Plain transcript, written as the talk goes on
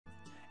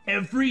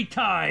every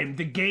time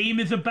the game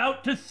is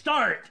about to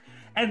start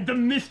and the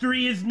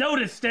mystery is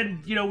noticed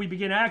and, you know, we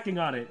begin acting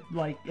on it,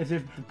 like as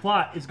if the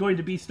plot is going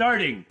to be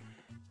starting,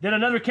 then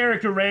another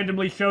character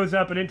randomly shows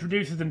up and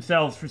introduces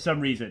themselves for some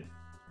reason.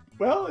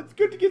 Well, it's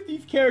good to get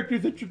these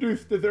characters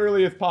introduced as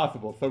early as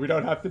possible, so we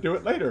don't have to do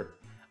it later.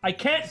 I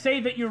can't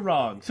say that you're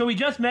wrong. So we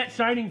just met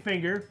Shining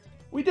Finger.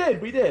 We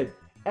did.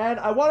 And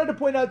I wanted to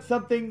point out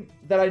something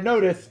that I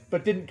noticed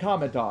but didn't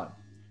comment on.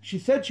 She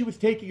said she was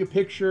taking a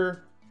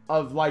picture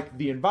of, like,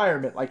 the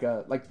environment, like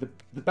the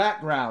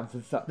backgrounds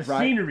and stuff,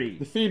 right? Scenery.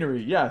 The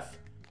scenery, yes.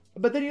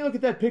 But then you look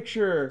at that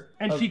picture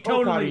and of she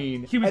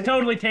was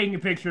totally taking a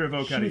picture of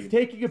Okarin. She was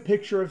taking a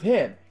picture of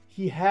him.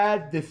 He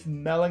had this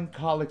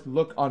melancholic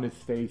look on his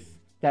face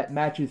that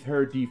matches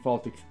her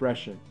default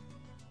expression.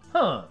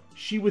 Huh.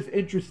 She was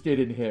interested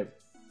in him.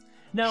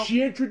 Now,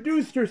 she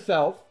introduced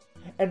herself,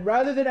 and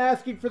rather than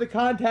asking for the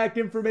contact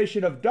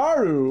information of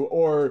Daru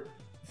or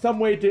some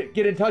way to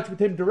get in touch with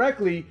him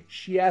directly,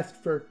 she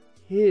asked for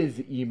his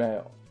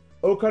email.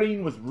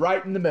 Okarin was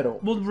right in the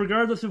middle. Well,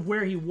 regardless of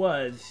where he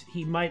was,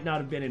 he might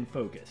not have been in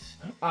focus.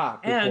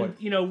 Good point.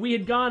 You know, we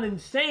had gone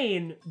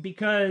insane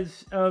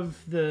because of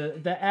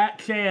the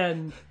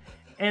action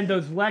and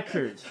those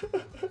lectures.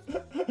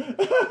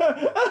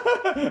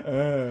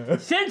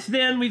 Since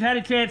then, we've had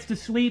a chance to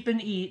sleep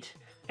and eat,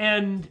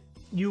 and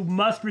you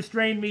must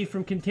restrain me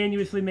from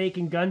continuously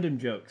making Gundam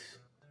jokes.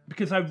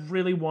 Because I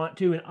really want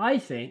to, and I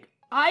think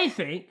I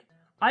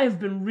have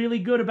been really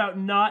good about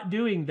not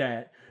doing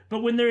that.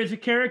 But when there is a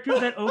character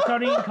that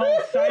Okarin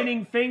calls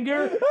Shining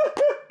Finger,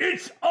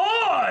 it's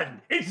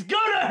on! It's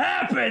gonna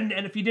happen!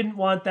 And if you didn't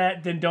want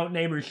that, then don't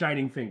name her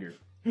Shining Finger.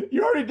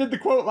 You already did the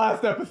quote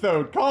last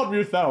episode. Calm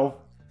yourself.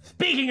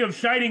 Speaking of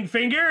Shining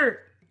Finger,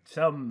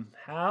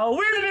 somehow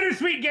we're the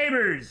Bittersweet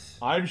Gamers!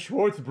 I'm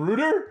Schwartz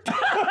Bruder?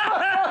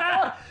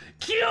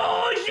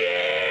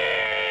 Kyoji!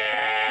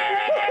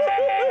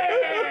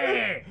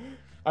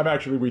 I'm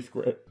actually We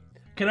Squid.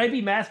 Can I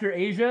be Master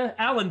Asia?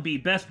 Alan B,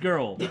 best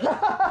girl.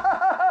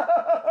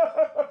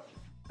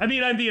 I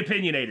mean, I'm the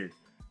opinionator.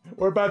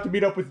 We're about to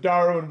meet up with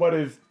Daru in what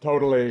is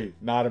totally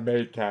not a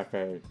maid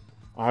cafe.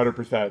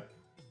 100%.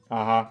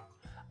 Uh-huh.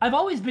 I've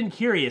always been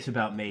curious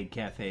about maid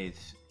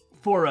cafes.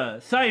 For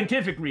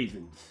scientific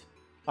reasons.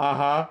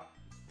 Uh-huh.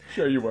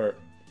 Sure you were.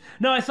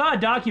 No, I saw a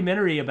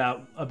documentary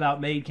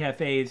about maid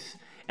cafes,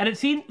 and it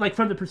seemed, like,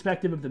 from the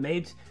perspective of the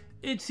maids,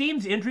 it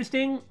seems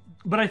interesting,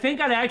 but I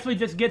think I'd actually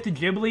just get to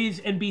Ghibli's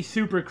and be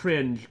super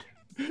cringed.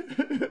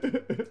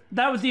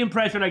 That was the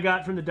impression I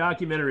got from the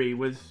documentary,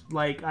 was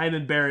like, I'm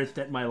embarrassed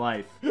at my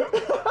life.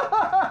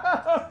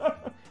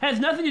 Has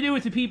nothing to do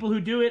with the people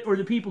who do it or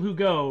the people who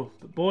go,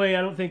 but boy,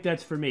 I don't think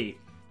that's for me.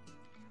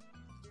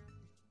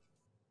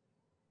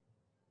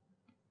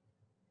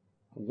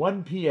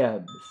 1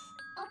 p.m.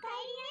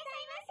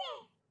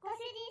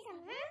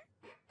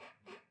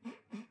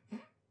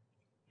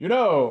 You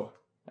know,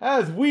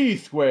 as we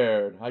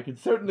squared, I can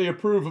certainly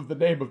approve of the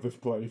name of this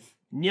place.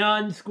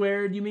 Nyan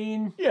squared, you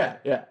mean? Yeah.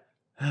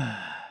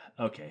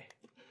 Okay.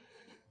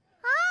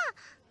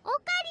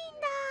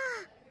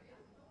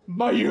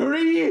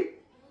 Mayuri?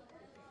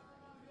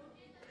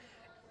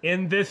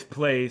 In this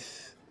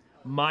place,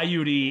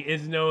 Mayuri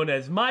is known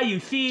as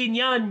Mayushi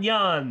Nyan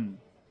Nyan.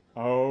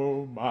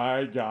 Oh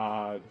my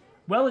god.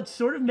 Well, it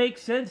sort of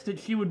makes sense that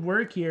she would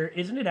work here.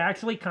 Isn't it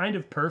actually kind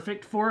of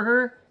perfect for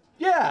her?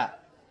 Yeah,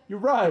 you're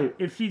right.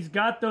 If she's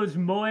got those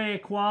moe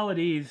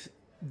qualities,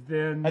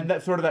 then... And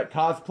that sort of that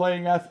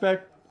cosplaying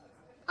aspect?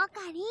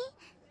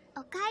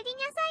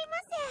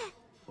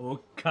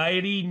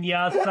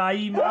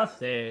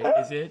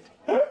 Okarin-nasaimasu, is it?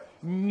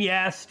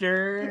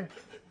 Master?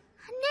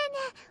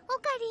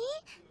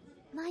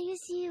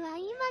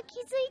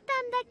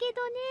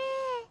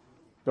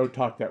 Don't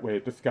talk that way,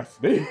 it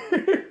disgusts me.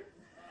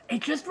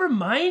 It just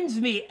reminds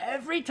me,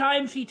 every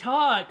time she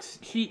talks,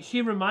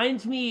 she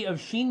reminds me of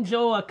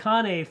Shinjo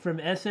Akane from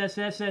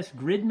SSSS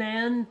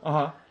Gridman.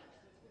 Uh-huh.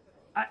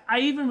 I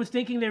even was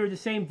thinking they were the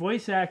same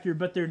voice actor,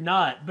 but they're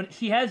not. But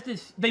she has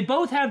this, they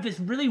both have this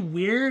really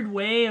weird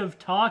way of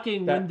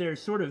talking when they're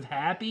sort of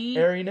happy.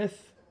 Airiness?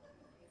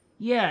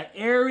 Yeah,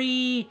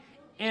 airy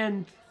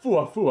and...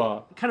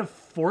 Fua. Kind of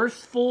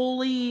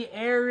forcefully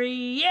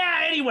airy.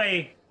 Yeah,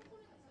 anyway.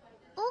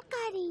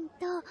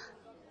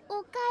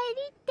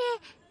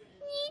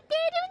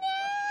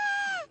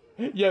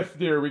 Yes,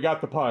 dear, we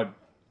got the pun.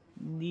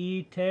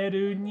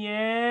 Niteru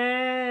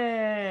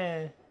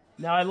nye.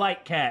 Now, I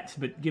like cats,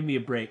 but give me a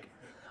break.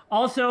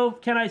 Also,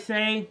 can I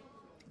say,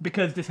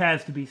 because this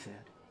has to be said.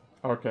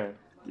 Okay.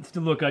 It's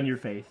the look on your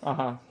face.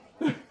 Uh-huh.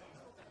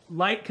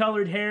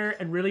 Light-colored hair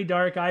and really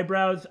dark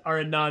eyebrows are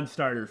a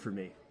non-starter for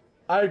me.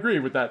 I agree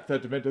with that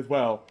sentiment as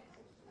well.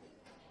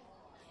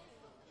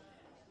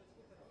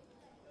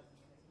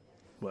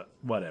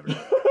 Whatever.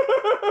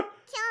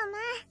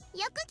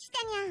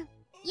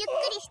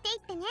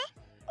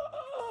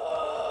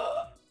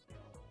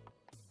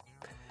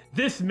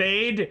 This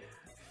maid,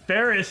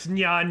 Faris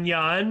Nyan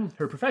Nyan,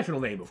 her professional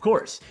name, of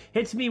course,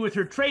 hits me with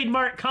her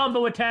trademark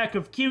combo attack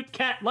of cute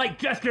cat-like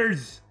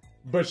gestures.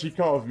 But she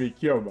calls me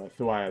Kyoma,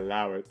 so I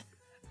allow it.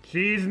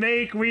 She's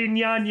May Queen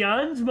Yan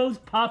Yan's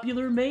most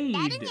popular maid.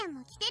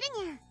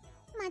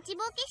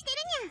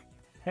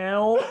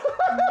 Help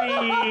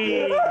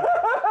me!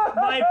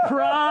 My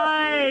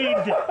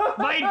pride!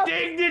 My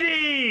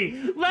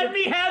dignity! Let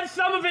me have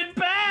some of it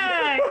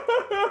back!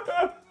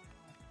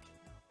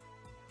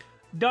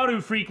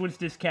 Daru frequents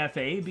this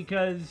cafe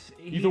because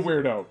he's a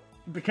weirdo.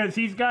 Because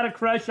he's got a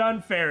crush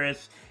on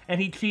Faris,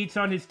 and he cheats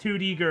on his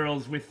 2D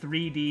girls with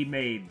 3D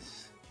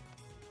maids.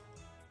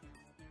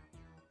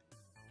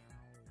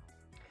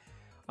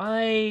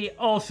 I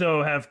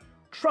also have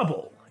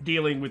trouble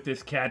dealing with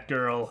this cat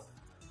girl.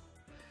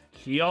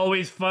 She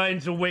always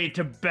finds a way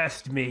to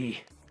best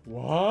me.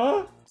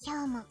 What?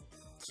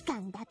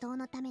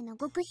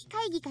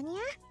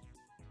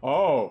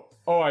 Oh,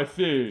 I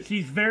see.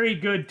 She's very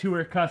good to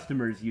her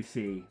customers, you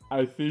see.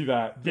 I see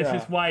that. This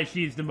is why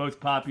she's the most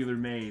popular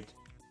maid.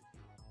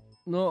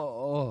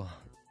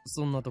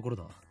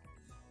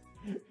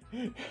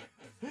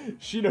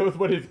 She knows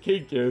what his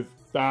kink is,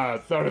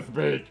 so to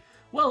speak.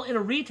 Well, in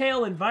a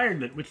retail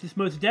environment, which this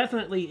most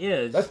definitely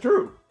is... That's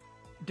true.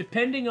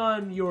 Depending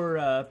on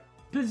your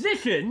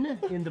position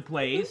in the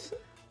place,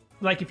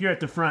 like if you're at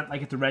the front,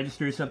 like at the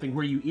register or something,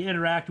 where you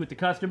interact with the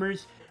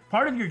customers,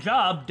 part of your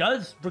job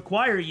does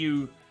require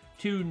you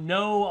to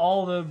know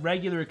all the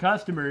regular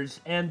customers,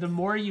 and the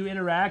more you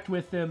interact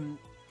with them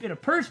in a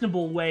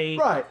personable way...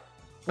 Right.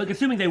 Like,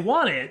 assuming they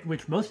want it,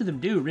 which most of them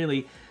do,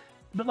 really...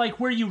 But, like,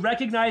 where you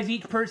recognize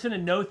each person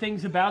and know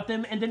things about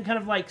them, and then kind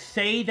of, like,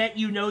 say that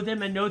you know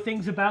them and know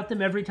things about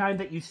them every time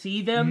that you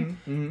see them,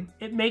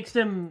 it makes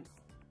them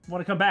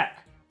want to come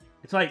back.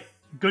 It's like,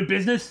 good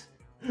business.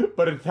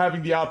 But it's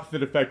having the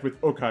opposite effect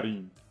with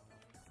Okarin.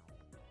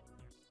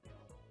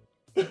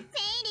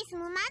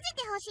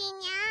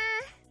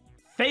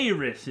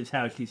 Faris is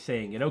how she's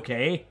saying it,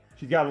 okay.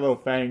 She's got a little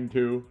fang,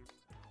 too.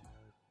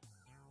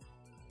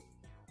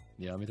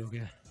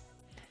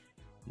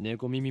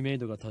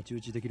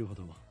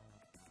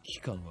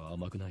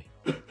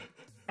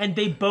 And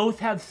they both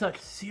have such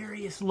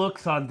serious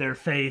looks on their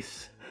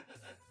face.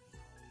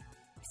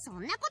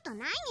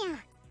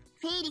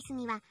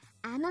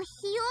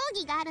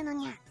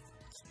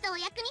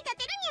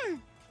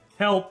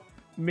 Help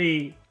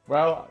me.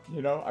 Well,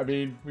 you know, I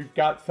mean, we've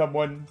got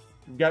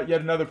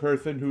yet another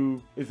person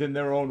who is in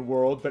their own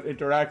world, but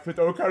interacts with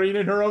Okarin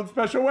in her own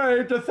special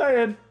way, just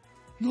saying.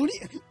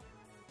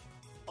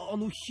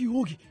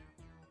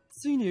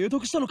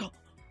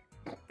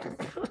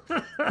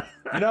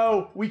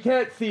 No, we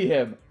can't see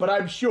him, but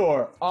I'm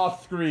sure,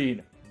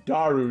 off-screen,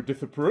 Daru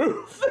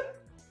disapproves.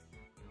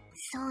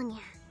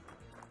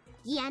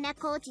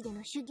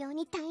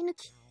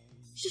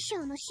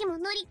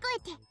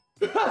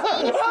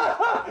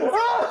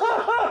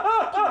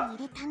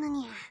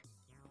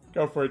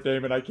 Go for it,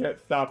 Daymon, I can't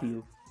stop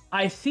you.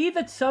 I see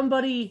that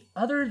somebody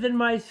other than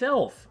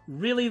myself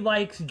really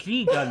likes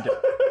G Gundam.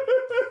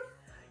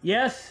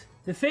 Yes,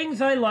 the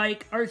things I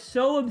like are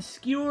so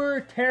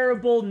obscure,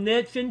 terrible,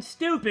 niche, and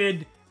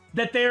stupid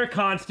that they are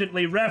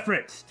constantly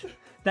referenced.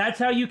 That's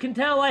how you can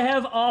tell I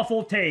have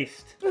awful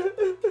taste,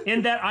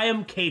 in that I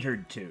am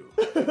catered to.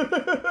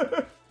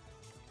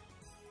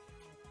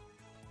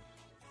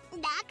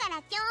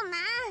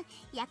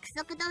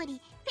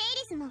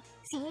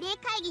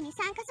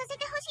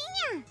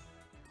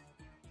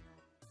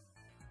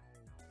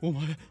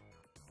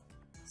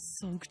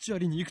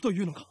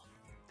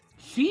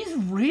 She's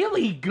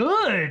really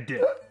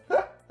good!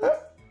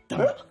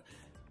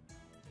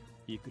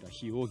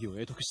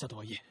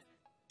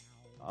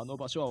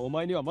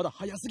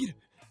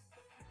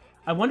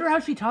 I wonder how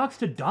she talks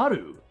to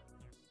Daru.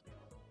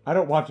 I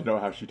don't want to know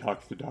how she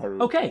talks to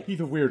Daru. Okay.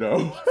 He's a weirdo.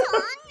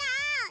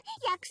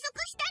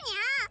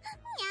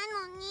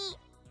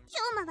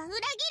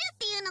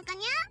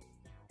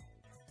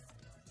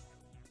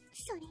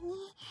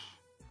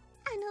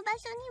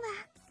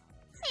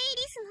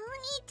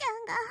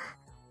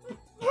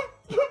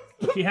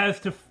 She has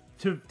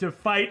to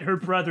fight her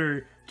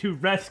brother to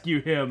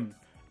rescue him.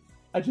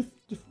 I just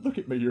look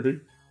at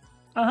Mayuri.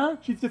 Uh-huh.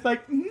 She's just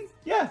like,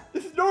 yeah,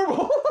 this is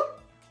normal.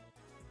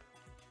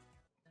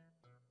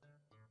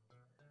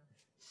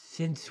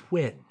 Since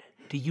when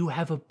do you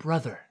have a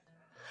brother?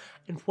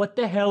 And what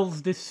the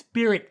hell's this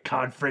spirit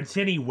conference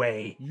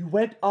anyway? You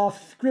went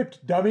off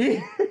script,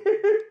 dummy.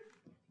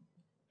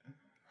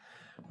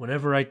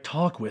 Whenever I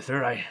talk with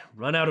her, I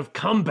run out of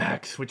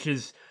comebacks, which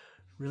is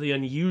really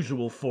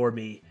unusual for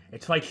me.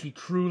 It's like she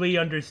truly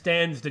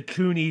understands the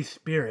Chuuni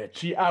spirit.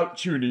 She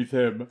out-chuunies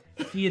him.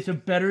 She is a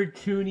better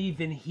Chuuni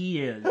than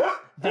he is.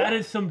 That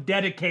is some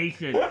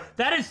dedication.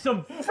 That is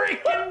some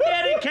freaking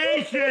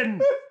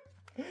dedication!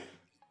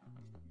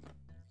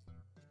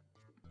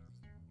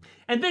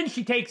 And then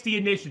she takes the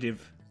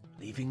initiative,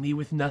 leaving me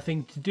with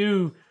nothing to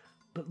do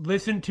but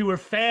listen to her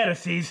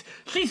fantasies.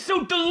 She's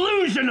so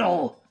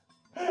delusional!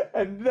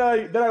 And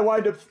then I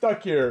wind up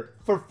stuck here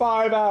for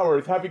 5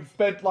 hours, having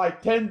spent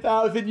like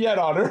 10,000 yen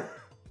on her.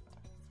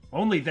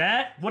 Only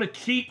that? What a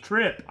cheap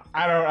trip.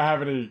 I don't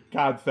have any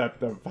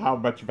concept of how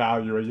much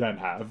value a yen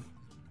has.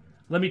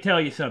 Let me tell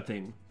you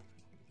something.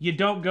 you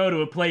don't go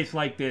to a place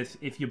like this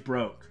if you're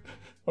broke.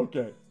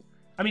 Okay.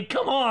 I mean,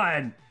 come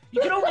on!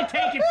 You can only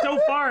take it so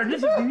far, and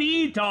this is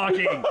me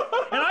talking. And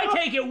I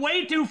take it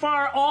way too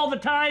far all the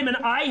time, and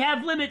I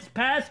have limits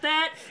past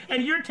that,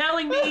 and you're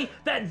telling me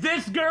that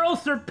this girl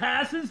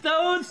surpasses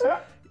those?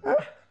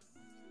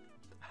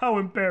 How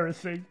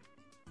embarrassing.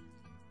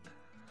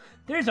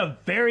 There's a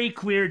very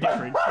clear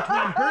difference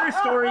between her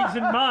stories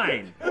and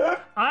mine.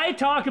 I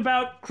talk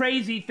about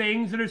crazy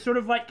things that are sort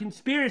of like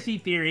conspiracy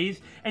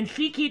theories, and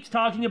she keeps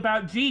talking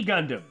about G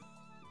Gundam.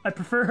 I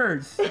prefer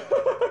hers.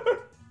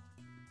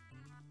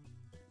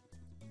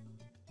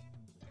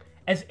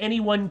 As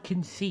anyone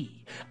can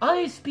see,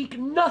 I speak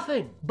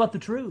nothing but the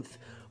truth,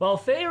 while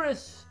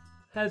Faris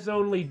has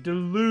only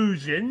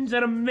delusions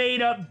and a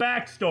made-up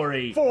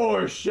backstory.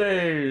 For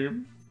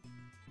shame!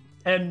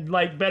 And,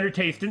 like, better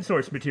taste in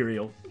source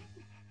material.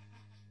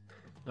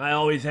 I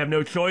always have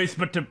no choice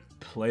but to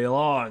play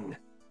along.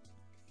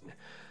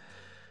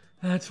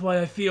 That's why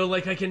I feel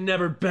like I can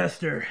never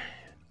best her.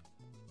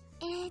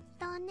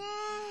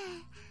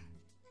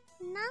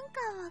 なんか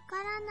わ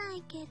からな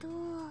いけど、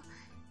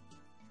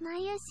マ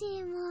ユシ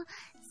ーも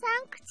サ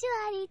ンクチュ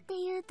アリって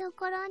いうと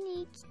ころ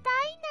に行きたい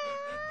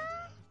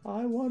な。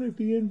I want to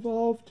be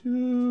involved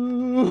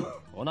too.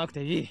 来なく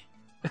ていい。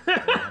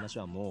話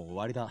はもう終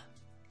わりだ。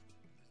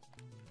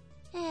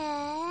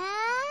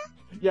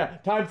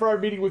Yeah, time for our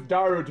meeting with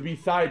Daru to be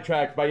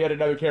sidetracked by yet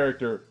another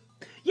character.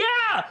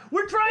 Yeah!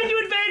 We're trying to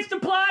advance the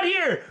plot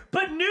here,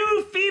 but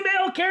new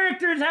female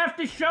characters have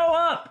to show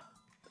up!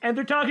 And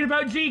they're talking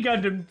about G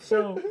Gundam,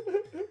 so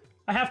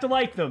I have to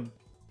like them.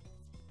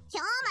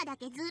 今日まだ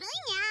けずるいに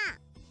ゃ。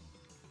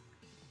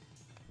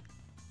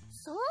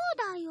そう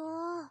だ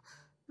よ。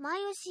マ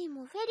ユシー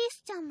もフェリ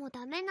スちゃんも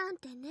ダメなん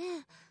て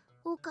ね。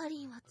オカ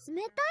リンは冷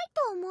たい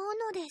と思う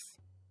ので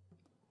す。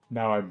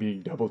Now I'm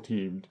being double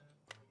teamed.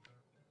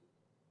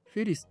 フ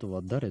ェリスと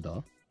は誰だ？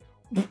フ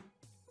ェリ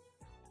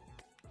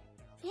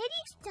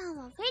スちゃん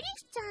はフェリ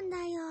スちゃんだ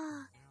よ。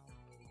ね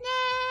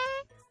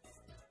え。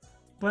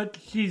But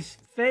she's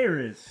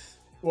Faris.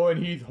 Well,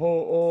 and he's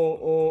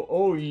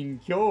in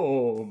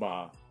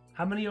Kyoma.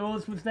 How many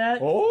O's was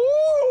that?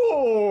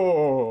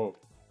 Oh!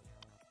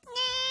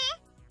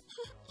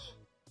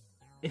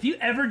 If you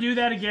ever do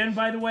that again,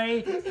 by the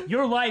way,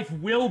 your life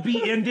will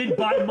be ended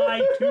by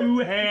my two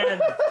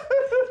hands.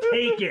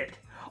 Take it.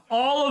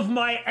 All of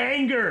my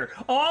anger,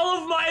 all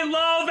of my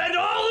love, and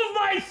all of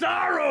my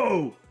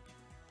sorrow!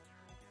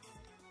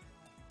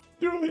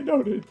 Duly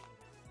noted.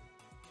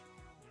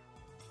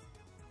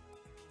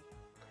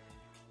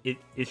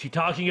 Is she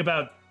talking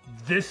about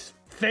this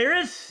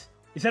Faris?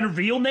 Is that a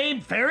real name?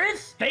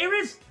 Faris?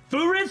 Faris?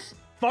 Furis?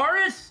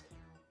 Faris?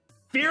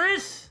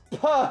 Faris?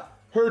 Ha!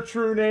 Her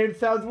true name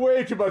sounds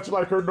way too much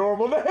like her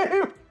normal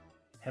name.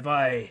 Have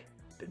I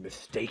been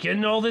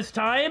mistaken all this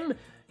time?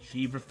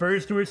 She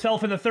refers to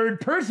herself in the third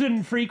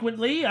person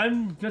frequently.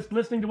 I'm just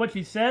listening to what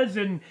she says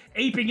and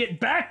aping it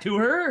back to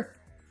her.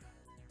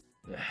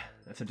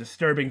 That's a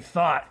disturbing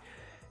thought.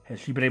 Has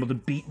she been able to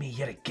beat me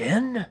yet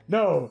again?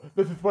 No,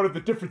 this is one of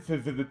the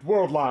differences in the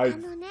world lives. あ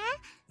のね、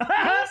マユ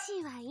シ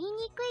ーは言いに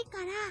くいか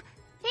ら、フ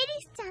ェ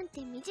リスちゃんっ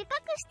て短く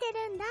して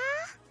るんだ。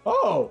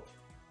Oh!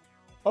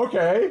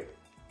 Okay.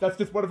 That's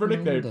just one of her な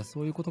んだ nicknames.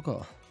 そういうこと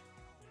か。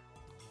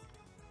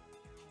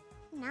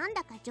なん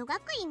だか女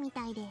学院み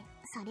たいで、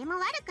それも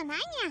悪くない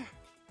にゃ。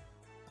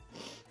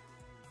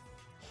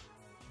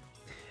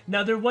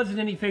Now, there wasn't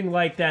anything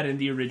like that in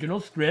the original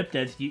script,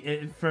 as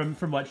from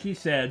what she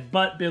said,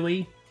 but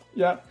Billy,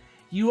 Yeah.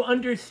 you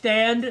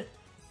understand?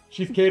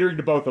 She's catering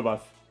to both of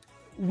us.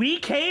 We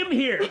came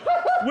here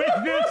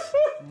with this.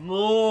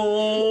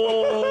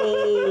 Oh,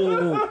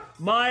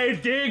 my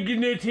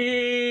dignity,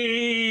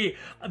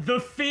 the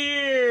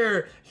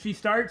fear. She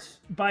starts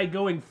by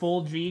going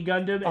full G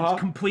Gundam and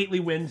completely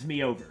wins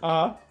me over.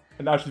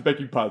 And now she's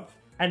making puns.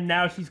 And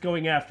now she's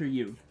going after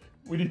you.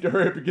 We need to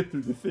hurry up and get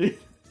through the scene.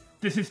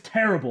 This is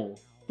terrible.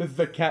 This is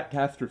a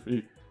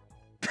catastrophe.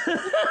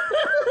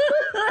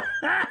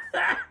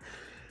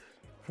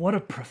 What a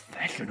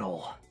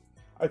professional.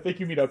 I think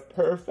you mean a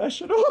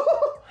professional.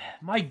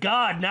 My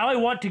God, now I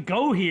want to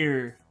go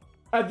here.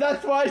 And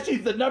that's why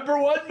she's the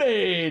 #1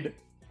 maid.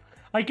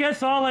 I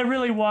guess all I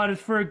really want is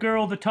for a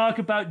girl to talk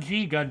about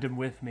G Gundam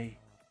with me.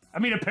 I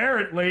mean,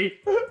 apparently.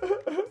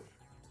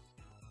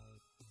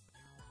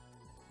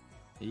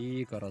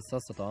 いいからさっ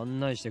さと案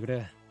内してく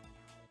れ。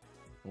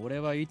俺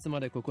はいつま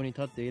でここに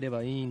立っていれ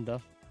ばいいんだ。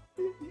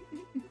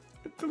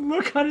The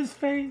look on his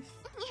face.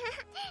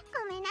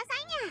 ごめんなさ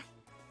いにゃ。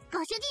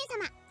ご主人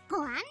様、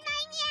ご案内にゃ。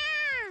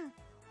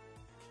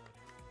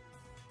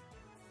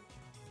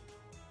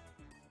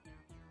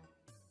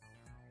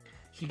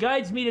She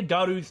guides me to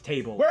Daru's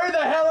table. Where the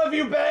hell have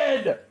you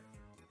been?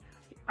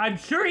 I'm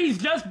sure he's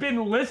just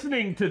been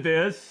listening to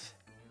this.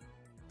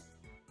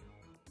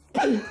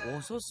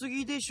 遅す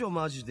ぎでしょ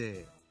マジ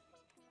で。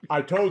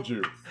 I told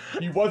you.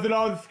 He wasn't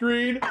on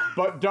screen,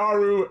 but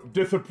Daru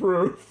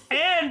disapproved.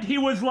 And he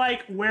was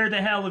like, where the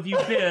hell have you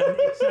been?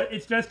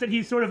 It's just that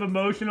he's sort of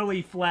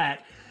emotionally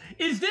flat.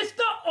 Is this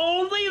the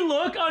only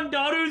look on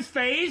Daru's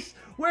face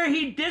where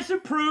he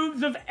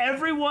disapproves of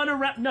everyone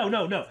around.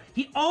 No.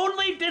 He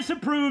only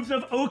disapproves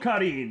of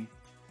Okarin.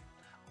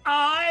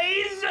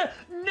 Eyes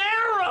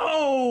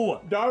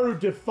narrow! Daru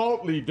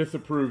defaultly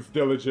disapproves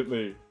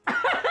diligently.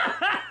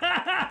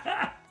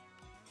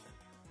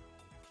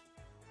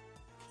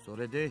 そ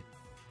れで、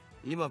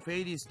今フェ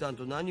イリスタン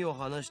と何を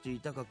話してい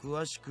たか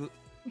詳しく。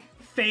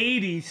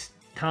Faris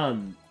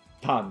Tan.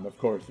 Tan, of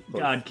course.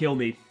 God, kill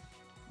me.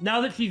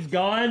 Now that she's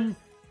gone,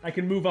 I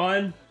can move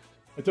on.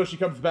 Until she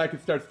comes back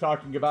and starts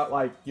talking about,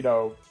 like, you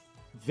know,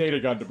 Zeta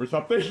Gundam or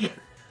something.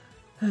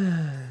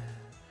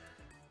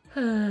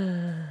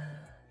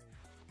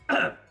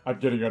 I'm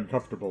getting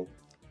uncomfortable.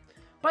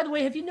 By the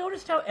way, have you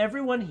noticed how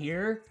everyone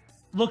here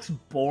looks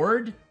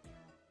bored?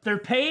 They're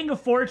paying a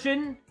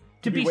fortune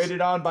to be waited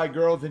on by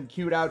girls in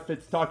cute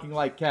outfits talking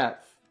like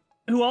cats.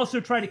 Who also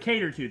try to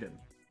cater to them.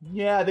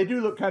 Yeah, they do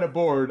look kind of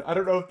bored. I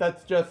don't know if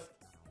that's just...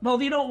 Well,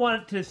 you don't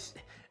want to...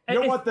 You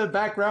don't want the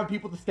background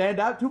people to stand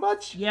out too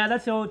much? Yeah,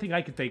 that's the only thing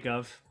I could think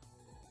of.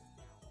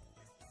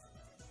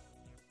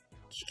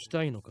 聞き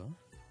たいのか？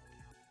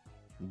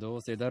ど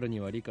うせ誰に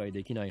は理解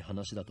できない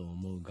話だと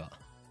思うが。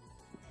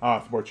Ah,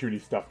 it's more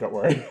chuuni stuff, don't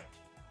worry.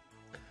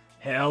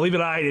 Hell,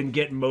 even I didn't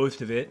get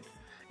most of it.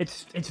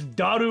 It's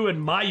Daru and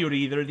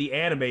Mayuri, they're the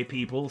anime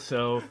people,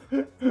 so...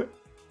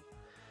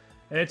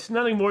 It's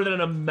nothing more than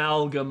an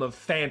amalgam of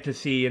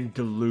fantasy and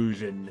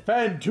delusion.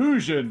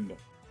 Fantusion!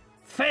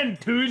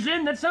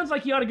 Fantusion? That sounds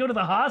like you ought to go to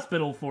the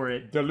hospital for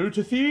it.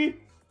 Delutasy?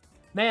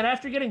 Man,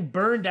 after getting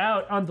burned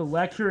out on the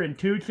lecture in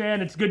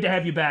 2chan, it's good to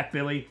have you back,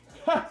 Billy.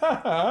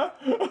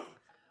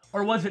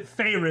 Or was it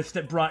Faris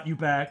that brought you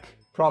back?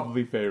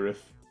 Probably Faris.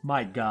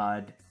 My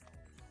God.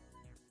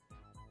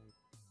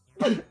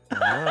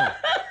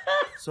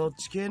 そっ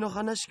ち系の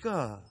話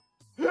か。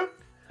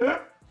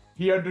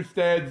He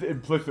understands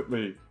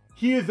implicitly.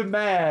 He is a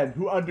man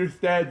who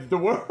understands the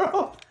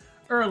world.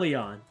 Early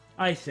on,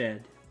 I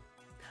said,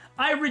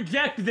 I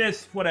reject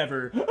this,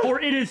 whatever,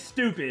 or it is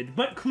stupid,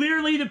 but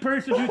clearly the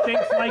person who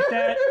thinks like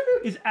that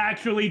is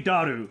actually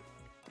Daru.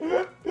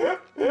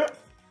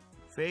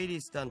 フェイ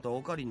リスタンと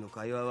オカリンの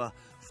会話は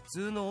普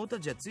通のオタ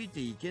じゃついて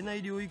いけな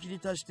い領域に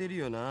達してる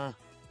よな。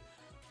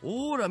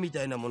オーラみ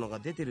たいなものが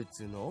出てるっ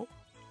つうの？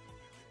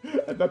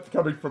 And that's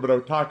coming from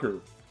an otaku.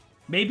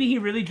 Maybe he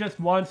really just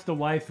wants the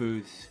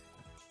waifus.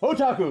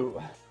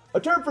 Otaku, a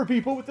term for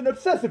people with an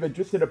obsessive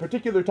interest in a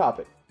particular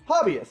topic.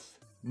 Hobbyists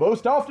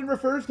most often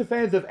refers to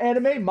fans of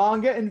anime,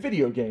 manga, and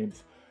video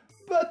games.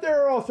 But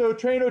there are also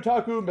train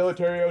otaku,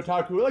 military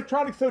otaku,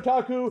 electronics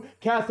otaku,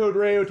 cathode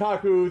ray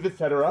otakus,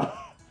 etc.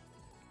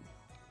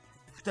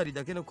 二人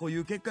だけの固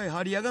有結界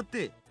張りやがっ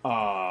て。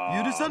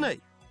許さな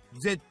い。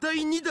絶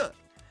対にだ。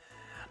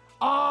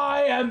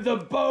I am the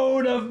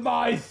bone of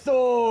my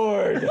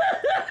sword!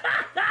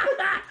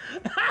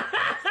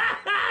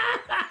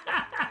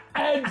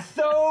 And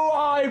so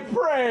I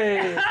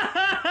pray!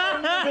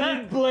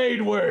 Unlimited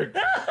blade work!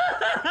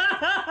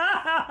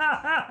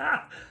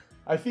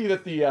 I see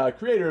that the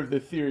creator of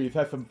this series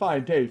has some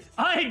fine taste.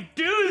 I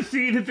do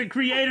see that the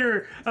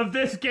creator of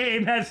this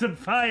game has some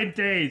fine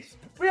taste.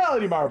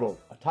 Reality Marble,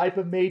 a type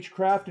of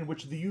magecraft in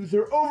which the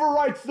user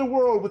overwrites the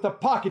world with a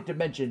pocket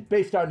dimension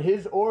based on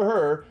his or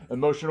her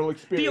emotional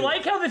experience. Do you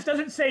like how this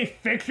doesn't say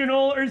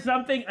fictional or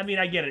something? I mean,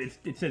 I get it.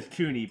 It says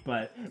chuuni,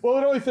 but... Well,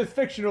 it only says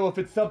fictional if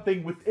it's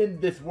something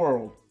within this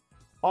world.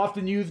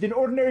 Often used in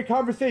ordinary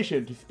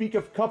conversation to speak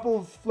of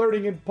couples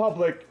flirting in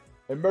public,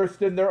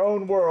 immersed in their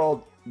own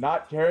world,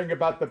 not caring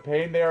about the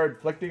pain they are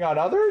inflicting on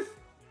others?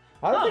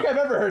 I don't think I've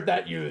ever heard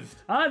that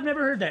used. I've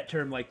never heard that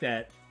term like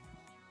that.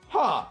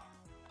 Huh.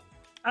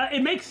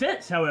 It makes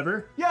sense,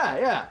 however.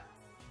 Yeah.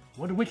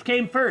 Wonder which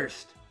came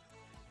first.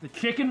 The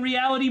chicken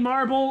reality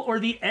marble or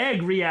the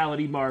egg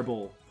reality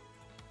marble?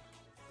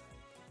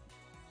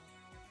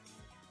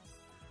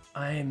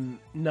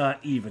 I'm not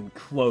even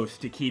close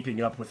to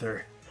keeping up with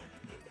her.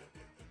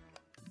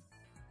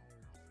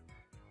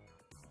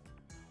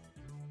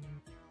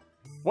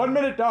 One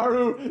minute,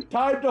 Daru.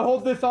 Time to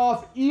hold this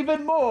off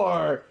even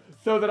more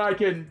so that I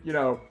can, you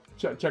know,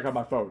 check on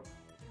my phone.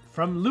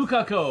 From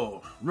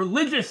Lukako,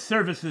 Religious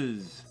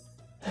Services.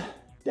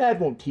 Dad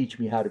won't teach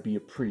me how to be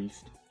a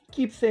priest. He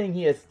keeps saying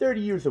he has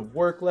 30 years of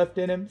work left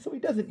in him, so he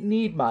doesn't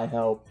need my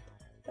help.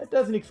 That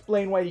doesn't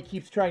explain why he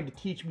keeps trying to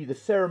teach me the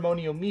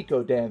ceremonial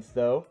Miko dance,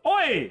 though.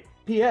 Oi!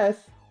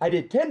 P.S. I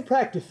did 10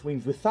 practice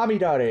swings with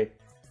Samidare.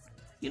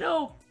 You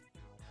know,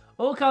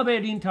 Okabe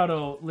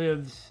Rintaro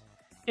lives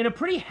in a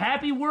pretty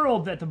happy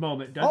world at the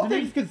moment, doesn't he? All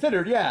things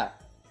considered, yeah.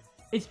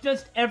 It's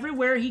just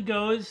everywhere he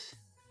goes,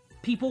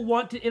 people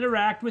want to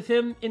interact with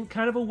him in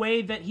kind of a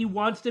way that he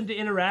wants them to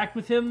interact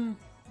with him,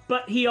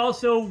 but he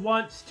also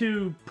wants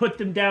to put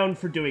them down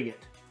for doing it.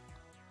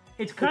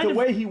 It's kind of a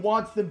way he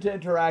wants them to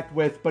interact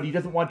with, but he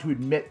doesn't want to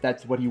admit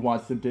that's what he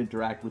wants them to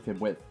interact with him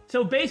with.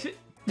 So basic.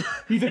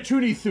 He's a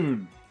chuuni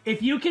soon.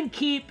 If you can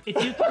keep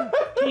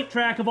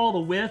track of all the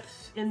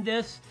widths in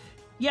this,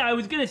 yeah, I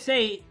was gonna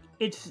say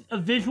it's a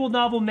visual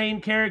novel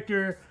main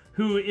character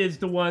who is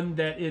the one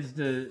that is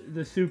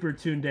the super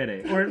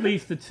tsundere, or at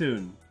least the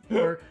tsun.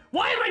 Or,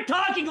 why am I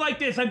talking like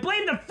this? I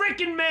blame the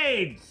frickin'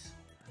 maids!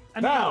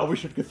 Now we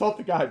should consult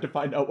the guide to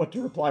find out what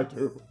to reply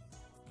to.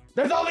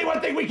 There's only one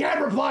thing we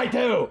can reply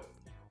to!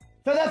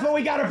 So that's what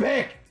we gotta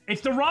pick!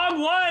 It's the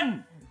wrong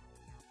one!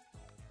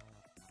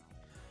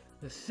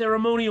 The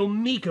ceremonial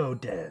Miko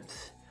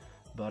dance.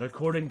 But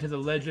according to the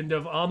legend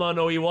of Ama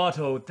no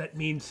Iwato, that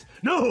means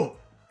no!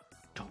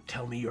 Don't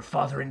tell me your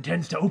father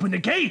intends to open the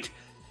gate!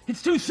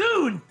 It's too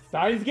soon!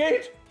 Steins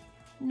Gate?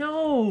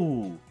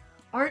 No!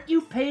 Aren't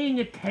you paying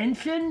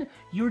attention?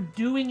 You're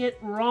doing it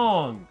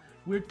wrong.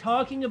 We're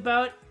talking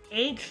about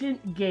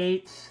ancient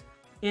gates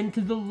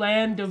into the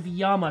land of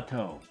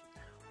Yamato.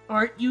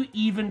 Aren't you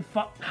even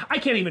I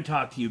can't even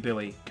talk to you,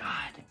 Billy.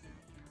 God.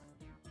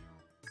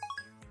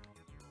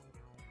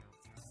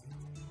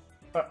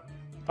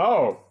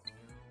 Oh.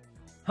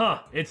 Huh,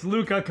 it's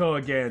Lukako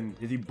again.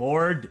 Is he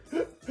bored?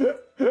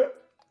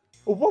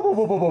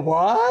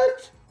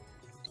 What?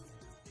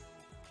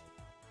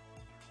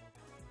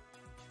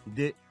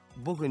 で、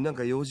僕になん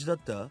か用事だっ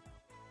た？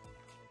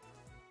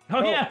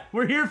 Oh yeah,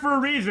 we're here for a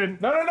reason.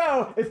 No, no,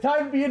 no! It's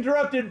time to be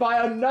interrupted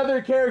by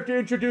another character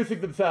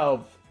introducing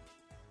themselves.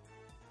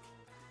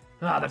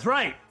 Ah, that's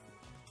right.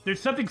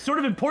 There's something sort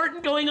of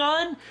important going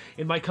on.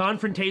 In my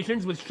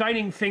confrontations with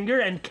Shining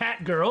Finger and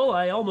Cat Girl,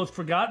 I almost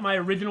forgot my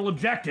original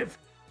objective.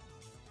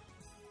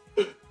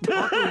 あ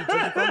と1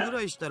時間ぐ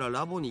らいしたら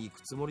ラボに行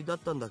くつもりだっ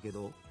たんだけ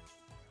ど。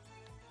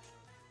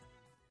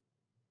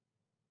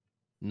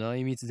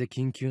内密で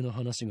緊急の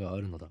話があ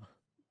るのだ。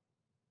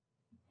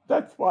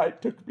That's why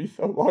it took me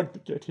so long to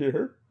get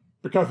here.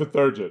 Because it's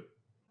urgent.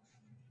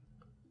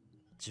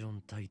 ジョ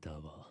ン・タイター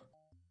は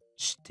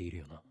知っている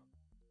よな。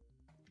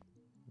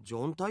ジ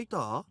ョン・タイタ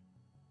ー？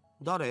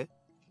誰？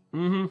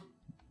 Mm-hmm.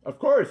 Of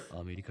course.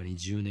 アメリカに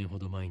10年ほ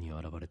ど前に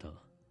現れた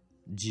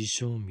自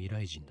称未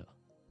来人だ。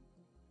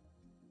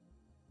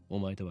お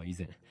前とは以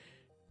前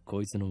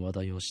こいつの話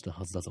題をした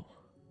はずだぞ。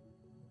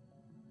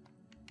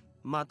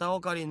また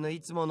オカリンのい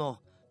つもの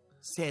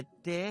設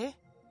定？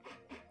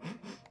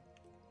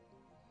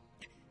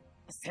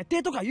設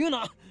定とか言う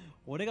な。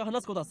俺が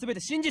話すことは全て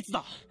真実だ。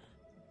は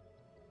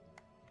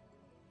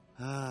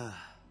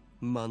あ、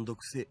めんど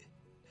くせえ。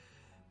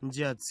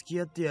じゃあ付き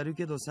合ってやる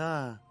けど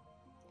さ、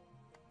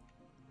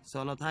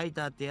そのタイ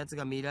ターってやつ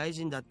が未来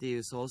人だってい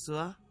うソース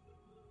は？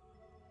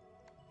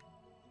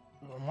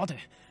待て、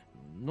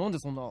なんで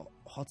そんな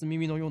初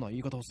耳のような言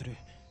い方をする？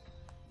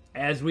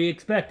 As we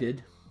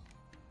expected.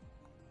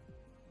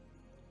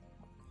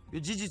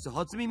 事実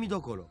初耳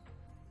だから。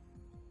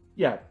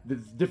Yeah, this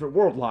is a different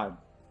world line.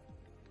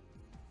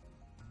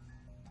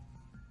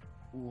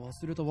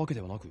 忘れたわけで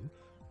はなく？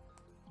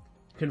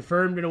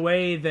 Confirmed in a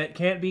way that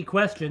can't be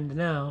questioned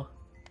now.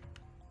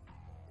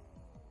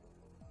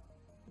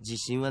 自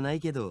信はない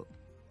けど。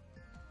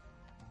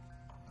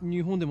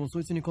日本でもそ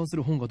いつに関す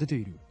る本が出て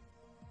いる。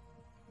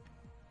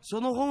そ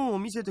の本を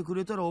見せてく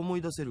れたら思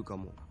い出せるか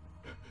も。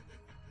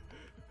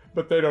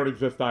But they don't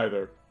exist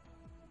either.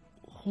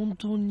 本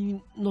当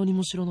に何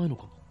も知らないの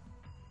か？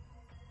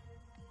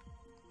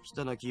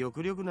人の記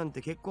憶力なん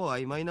て結構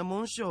曖昧な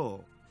もんし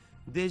ょ。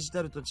デジ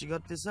タルと違っ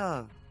て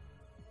さ。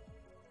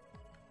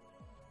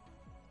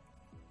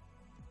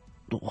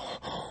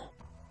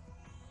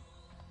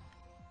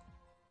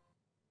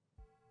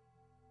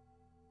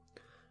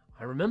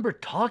I remember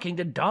talking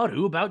to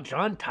Daru about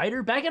John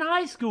Titor back in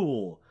high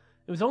school.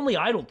 It was only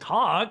idle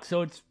talk,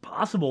 so it's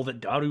possible that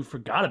Daru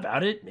forgot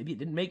about it. Maybe it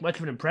didn't make much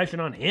of an impression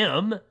on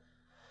him.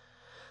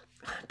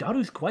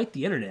 Daru's quite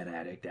the internet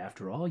addict,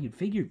 after all. You'd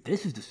figure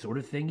this is the sort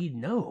of thing he'd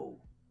know.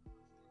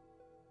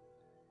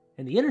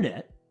 And the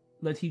internet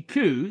lets you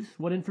choose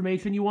what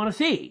information you want to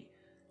see.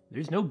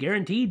 There's no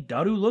guarantee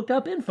Daru looked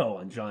up info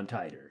on John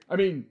Titor. I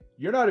mean,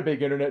 you're not a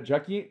big internet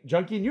junkie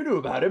and you knew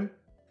about him.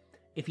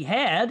 If he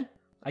had,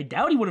 I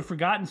doubt he would have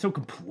forgotten so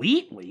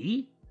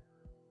completely.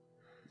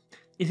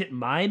 Is it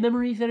my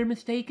memories that are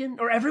mistaken,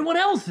 or everyone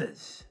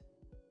else's?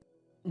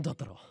 だっ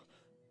たら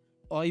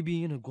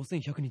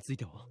IBN5100 につい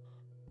ては？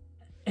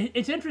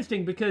 It's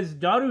interesting because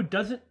Daru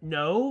doesn't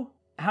know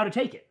how to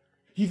take it.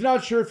 He's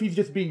not sure if he's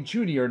just being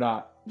chuny or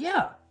not.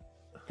 Yeah.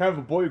 Kind of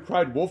a boy who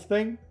cried wolf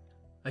thing.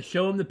 I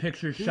show him the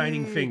picture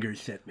Shining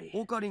Fingers sent me.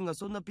 オカリンが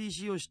そんな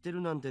PC を知って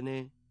るなんて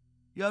ね。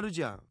やる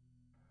じゃん。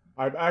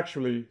I'm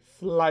actually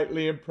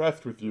slightly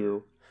impressed with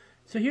you.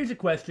 So here's a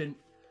question.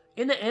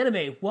 In the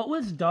anime, what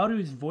was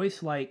Daru's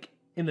voice like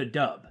in the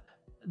dub?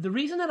 The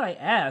reason that I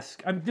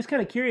ask, I'm just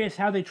kind of curious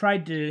how they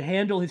tried to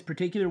handle his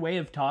particular way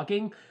of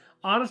talking.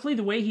 Honestly,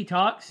 the way he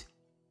talks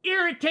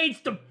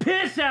irritates the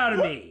piss out of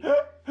me.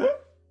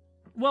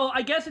 Well,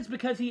 I guess it's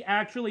because he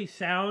actually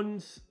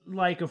sounds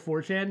like a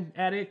 4chan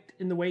addict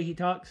in the way he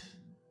talks.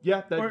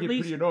 Yeah, that'd get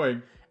pretty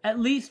annoying. At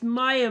least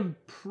my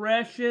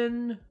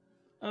impression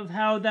of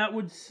how that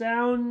would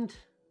sound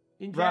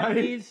in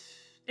Japanese.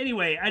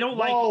 Anyway, I don't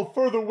like... Oh,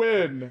 for the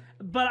win!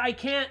 But I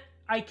can't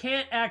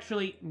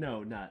actually...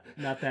 No, not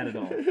that at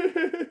all.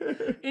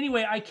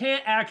 Anyway, I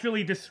can't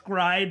actually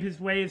describe his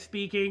way of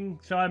speaking,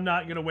 so I'm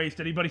not going to waste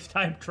anybody's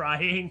time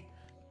trying.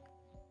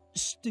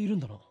 知っているん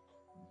だな。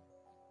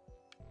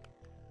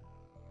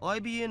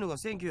IBN が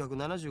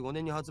1975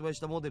年に発売し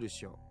たモデルっ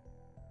しょ。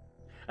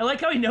I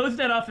like how he knows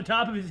that off the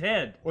top of his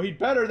head. Well, he'd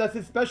better. That's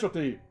his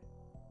specialty.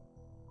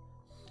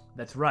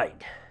 That's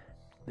right.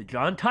 The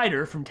John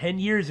Titor from 10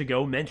 years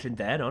ago mentioned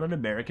that on an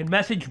American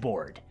message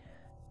board.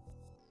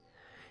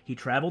 He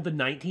traveled to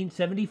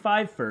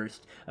 1975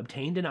 first,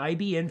 obtained an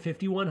IBN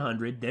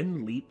 5100,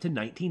 then leaped to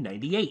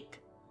 1998.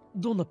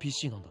 どんな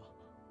PC なんだ？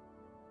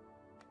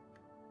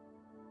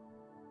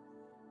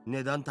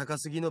値段高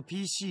すぎの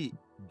PC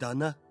だ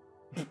な。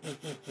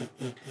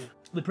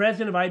The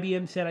president of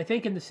IBM said, I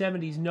think in the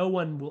 70s no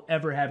one will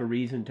ever have a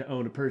reason to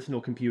own a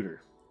personal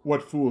computer.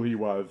 What fool he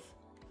was.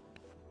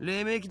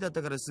 黎明期だっ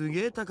たからす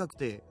げえ高く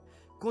て、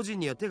個人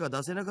には手が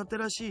出せなかった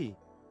らしい。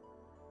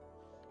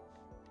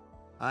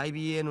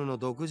IBM の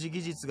独自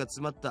技術が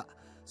詰まった、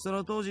そ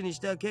の当時にし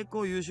ては結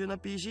構優秀な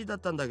PC だっ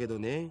たんだけど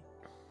ね。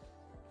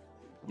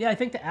Yeah, I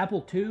think the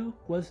Apple II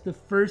was the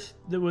first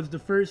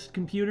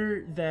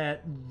computer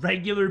that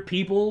regular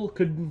people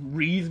could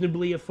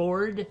reasonably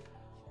afford.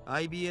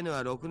 IBM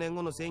は6年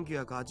後の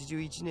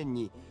1981年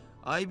に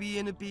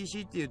IBM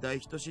PC っていう大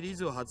ヒットシリー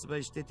ズを発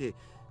売してて、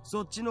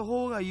そっちの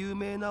方が有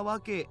名なわ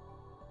け。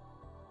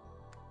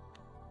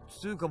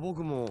つうか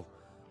僕も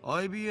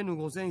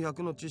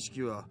IBM5100 の知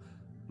識は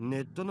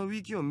ネットのウ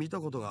ィキを見た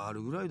ことがあ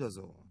るぐらいだ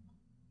ぞ。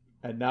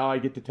And now I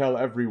get to tell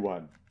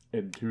everyone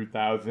in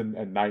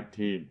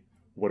 2019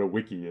 what a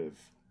wiki is.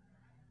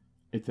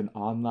 It's an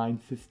online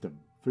system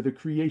for the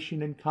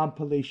creation and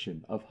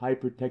compilation of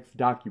hypertext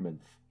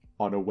documents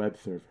on a web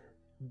server.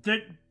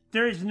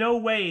 There is no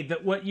way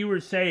that what you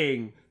were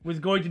saying was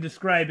going to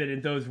describe it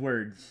in those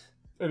words.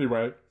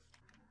 Anyway.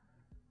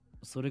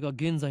 それが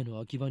現在の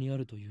秋葉にあ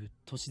るという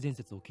都市伝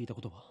説を聞いた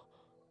ことは？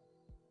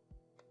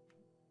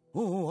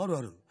おう、ある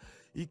ある。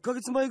1ヶ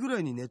月前ぐら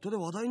いにネットで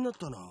話題になっ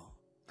たな。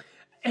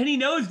And he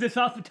knows this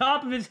off the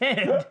top of his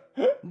head.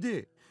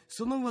 で、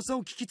その噂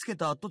を聞きつけ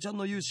たアットちゃん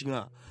の有志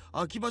が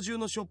秋葉中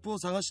のショップを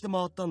探して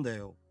回ったんだ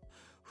よ。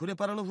フレ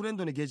パラのフレン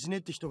ドにゲジネ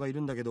って人がい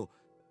るんだけど、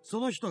そ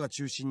の人が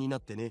中心にな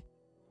ってね。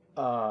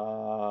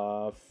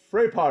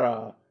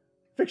Frepara.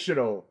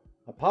 Fictional.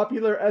 A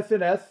popular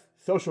SNS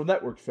social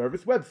network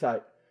service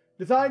website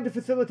designed to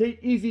facilitate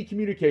easy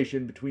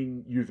communication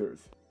between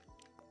users.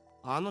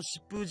 あの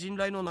疾風陣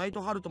雷のナイ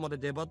トハルトまで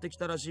出張ってき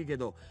たらしいけ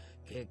ど、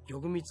結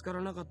局見つから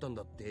なかったん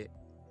だって。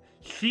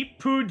疾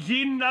風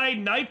陣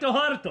雷ナイト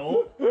ハル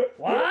ト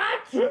What?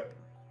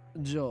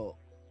 じゃあ、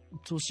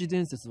都市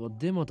伝説は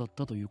デマだっ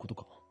たということ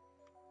か。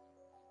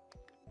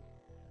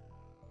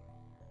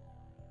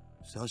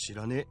さあ知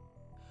らねえ。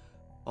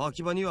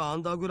秋葉にはア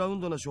ンダーグラウン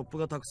ドなショップ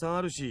がたくさん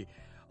あるし、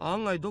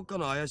案外どっか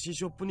の怪しい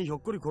ショップにひょっ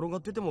こり転が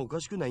っててもおか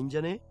しくないんじ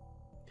ゃね？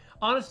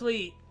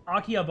 Honestly,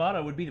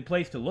 Akihabara would be the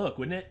place to look,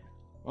 wouldn't it?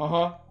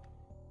 Uh-huh.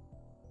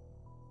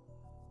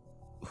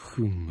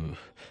 ふむ、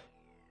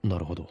な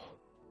るほど。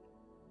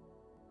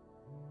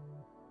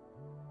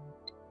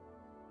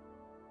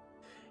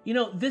You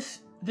know,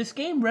 this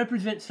game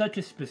represents such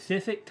a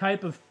specific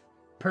type of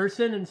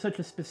person and such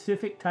a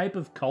specific type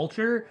of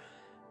culture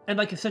and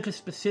like such a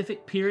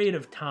specific period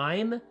of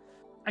time.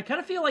 I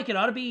kind of feel like it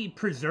ought to be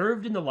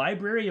preserved in the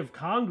Library of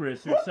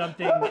Congress or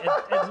something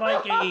as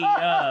like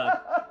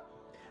a...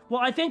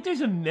 Well, I think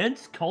there's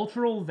immense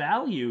cultural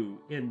value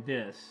in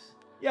this.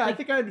 Yeah, I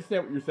think I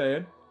understand what you're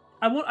saying.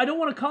 I don't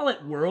want to call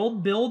it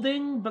world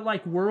building, but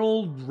like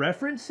world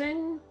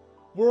referencing.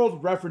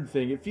 World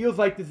referencing. It feels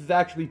like this is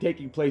actually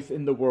taking place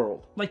in the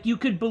world. Like you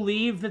could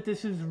believe that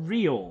this is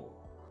real.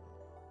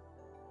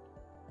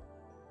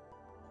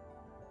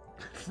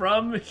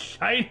 From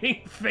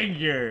Shining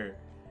Figure.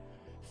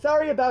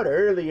 Sorry about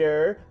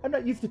earlier. I'm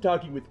not used to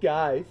talking with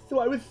guys, so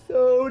I was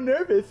so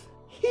nervous.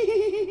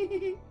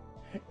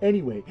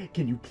 Anyway,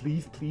 can you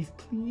please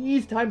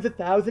times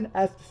 1,000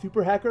 ask the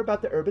super hacker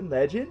about the urban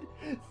legend?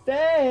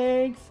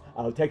 Thanks!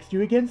 I'll text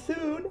you again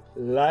soon.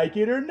 Like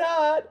it or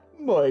not,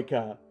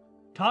 Moika.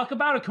 Talk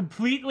about a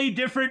completely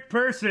different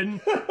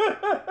person.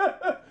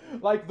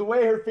 Like the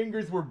way her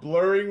fingers were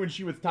blurring when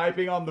she was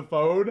typing on the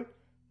phone.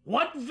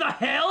 What the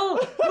hell?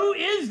 Who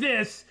is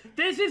this?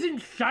 This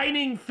isn't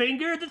Shining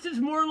Finger. This is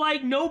more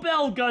like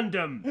Nobel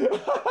Gundam.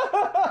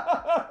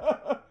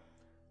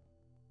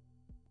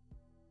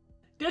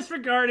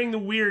 Disregarding the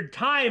weird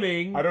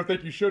timing... I don't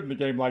think you should in a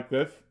game like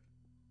this.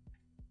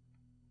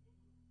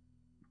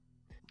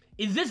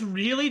 Is this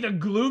really the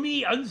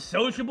gloomy,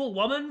 unsociable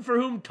woman for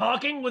whom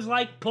talking was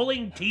like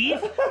pulling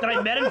teeth that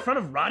I met in front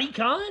of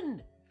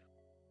Roddy-Con?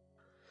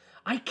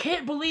 I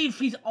can't believe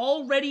she's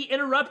already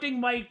interrupting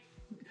my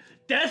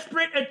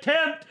desperate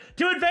attempt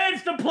to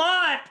advance the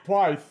plot!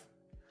 Twice.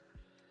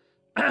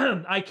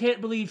 I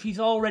can't believe she's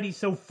already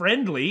so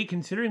friendly,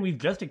 considering we've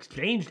just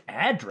exchanged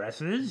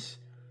addresses.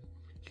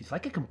 She's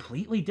like a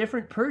completely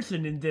different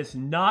person in this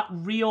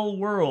not real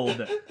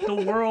world. The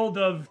world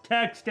of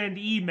text and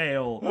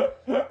email.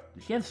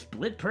 Does she have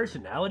split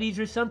personalities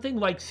or something?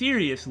 Like,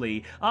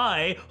 seriously,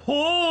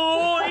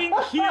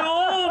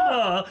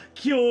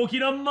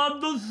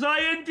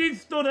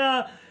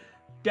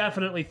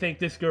 definitely think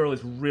this girl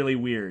is really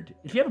weird.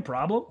 Does she have a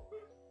problem?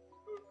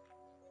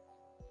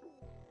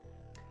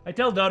 I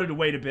tell Daru to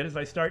wait a bit as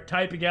I start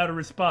typing out a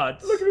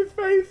response. Look at his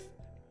face.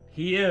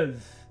 He is.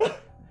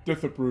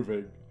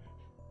 Disapproving.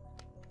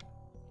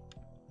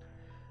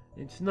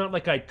 It's not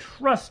like I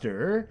trust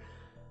her,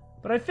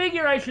 but I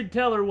figure I should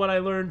tell her what I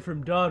learned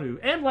from Daru.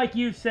 And like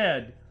you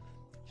said,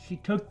 she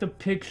took the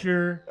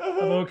picture of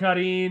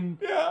Okarin.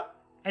 Yeah.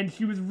 And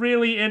she was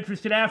really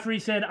interested after he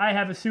said, I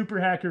have a super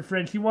hacker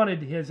friend. She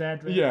wanted his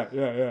address.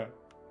 Yeah.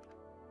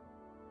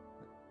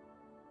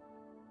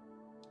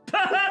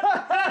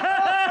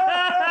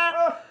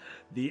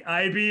 The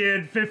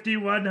IBN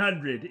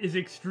 5100 is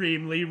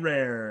extremely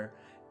rare.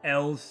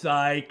 El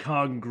Sai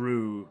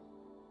Congru.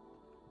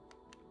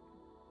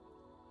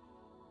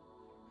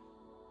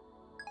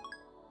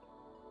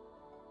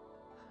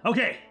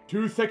 Okay.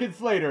 2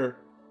 seconds later.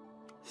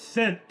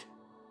 Sent.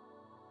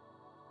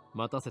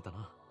 待たせた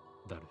な、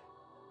ダル。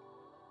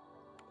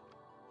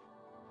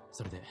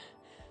それで、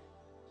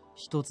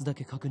一つだ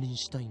け確認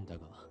したいんだ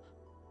が、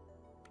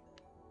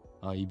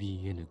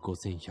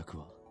IBN5100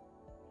 は、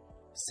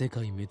世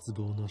界滅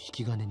亡の引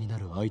き金にな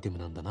るアイテム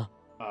なんだな。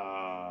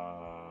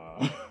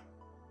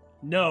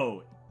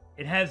No,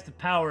 it has the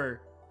power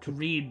to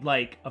read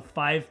like a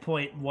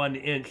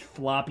 5.1-inch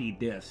floppy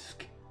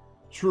disk.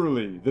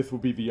 Truly, this will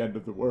be the end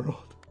of the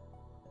world.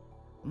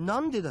 な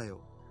んでだ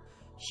よ。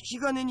引き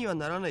金には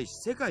ならないし、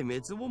世界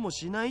滅亡も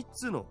しないっ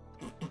つうの。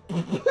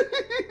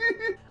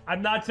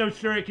I'm not so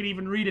sure it can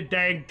even read a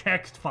dang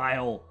text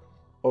file.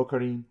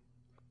 Okarin,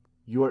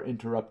 you are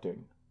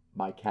interrupting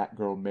my cat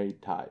girl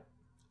maid tie.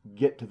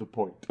 Get to the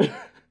point.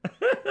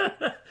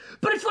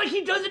 But it's like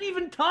he doesn't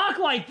even talk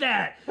like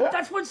that.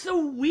 That's what's so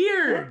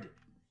weird.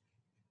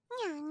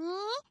 にゃに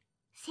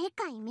世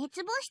界滅亡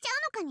しちゃ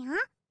うのかにゃ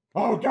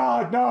Oh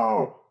God,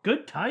 no!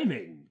 Good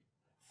timing.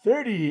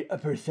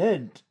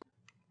 30%.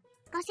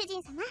 ご主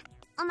人様、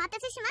お待た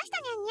せしました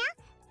にゃんに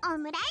ゃ。オ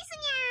ムライス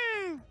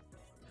にゃん。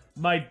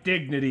My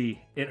dignity,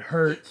 it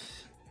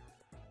hurts.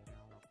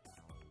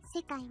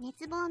 世界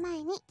滅亡前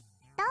にどうぞ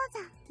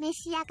召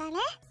し上がれ。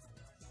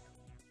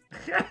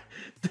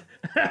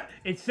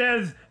It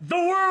says, the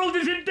world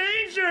is in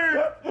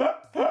danger!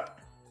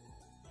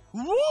 う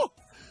お！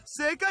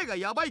世界が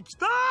やばい、来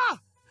た！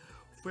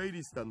フェイ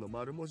リスさんの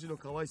丸文字の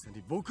可愛さ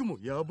に僕も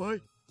やば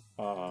い。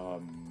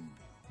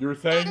You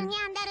were ダル saying? に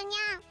ゃんダルに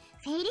ゃん。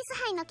フェイリス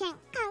杯の件考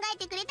え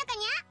てくれたか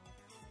に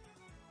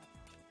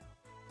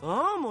ゃ。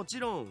ああ、もち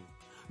ろん。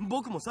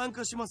僕も参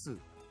加します。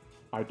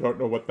I don't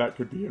know what that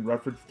could be in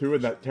reference to,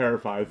 and that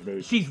terrifies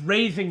me. She's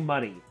raising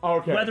money.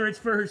 Okay. Whether it's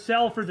for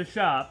herself or the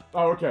shop.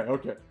 Oh, okay.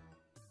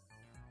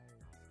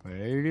 フ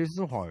ェイリ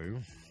ス杯？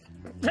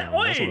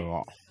おい！それ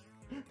は。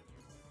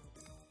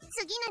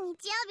次の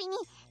日曜日に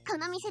こ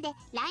の店で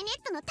ライネ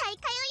ットの大会を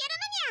や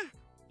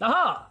るのにゃ。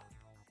Aha!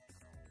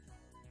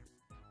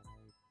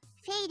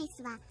 フェイリ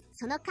スは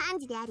その幹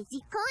事であり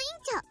実行委員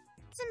長、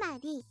つま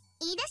り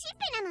言い出しっ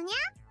ぺなのにゃ。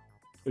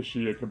Is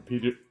she a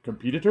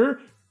competitor?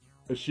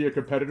 Is she a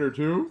competitor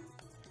too?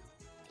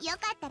 よ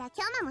かったら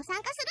今日も参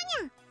加す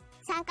るにゃ。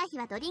参加費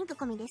はドリンク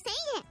込みで1000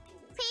円。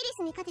フェイリ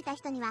スに勝てた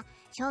人には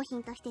商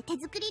品として手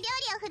作り料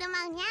理を振る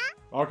舞うにゃ。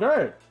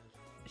Okay.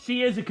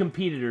 She is a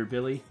competitor,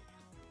 Billy.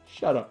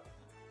 Shut up.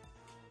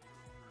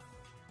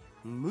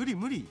 無理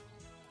無理。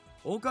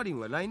オーカリン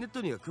はライネッ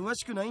トには詳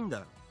しくないん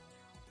だ。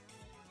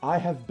I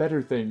have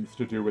better things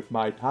to do with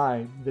my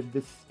time than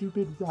this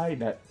stupid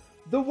Rynet.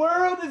 The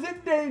world is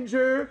in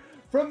danger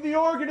from the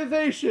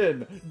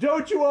organization.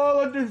 Don't you all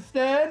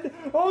understand?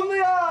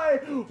 Only I,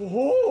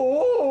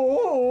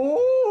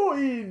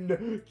 in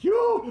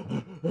Kyomaru.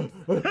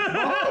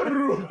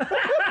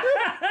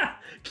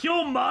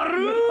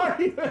 Kyomaru?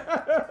 に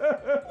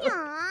ゃ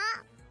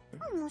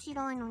ー。面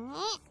白いのに。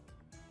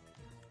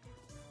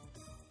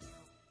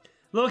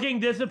Looking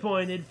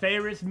disappointed,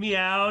 Faris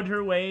meowed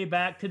her way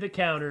back to the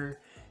counter.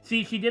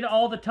 See, she did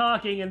all the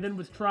talking and then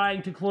was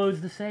trying to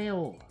close the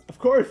sale. Of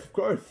course.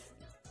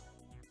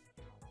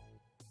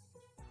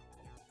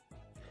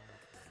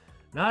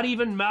 Not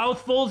even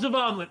mouthfuls of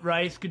omelet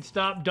rice could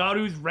stop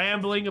Daru's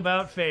rambling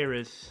about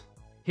Faris.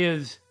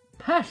 His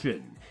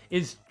passion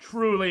is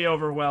truly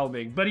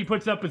overwhelming, but he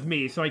puts up with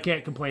me, so I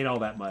can't complain all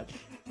that much.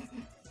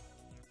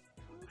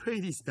 フェ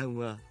イリスさん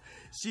は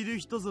知る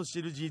人ぞ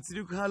知る実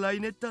力派ライ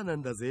ネッターな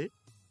んだぜ。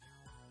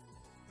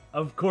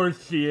Of course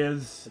she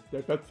is.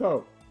 That's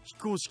so. 非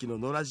公式の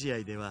野良試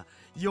合では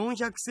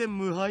400戦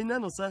無敗な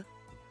のさ。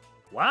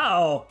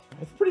Wow.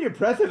 That's pretty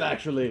impressive,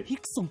 actually. ヒ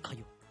クソンかよ。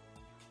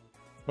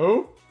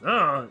Who?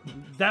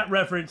 That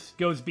reference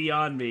goes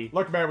beyond me.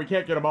 Look, man, we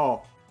can't get them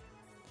all.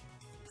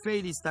 フェ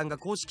イリスさんが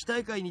公式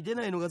大会に出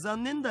ないのが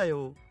残念だ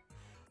よ。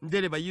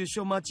出れば優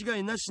勝間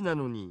違いなしな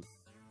のに。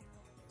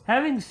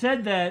Having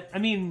said that, I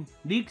mean,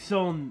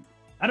 Rikson,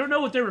 I don't know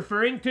what they're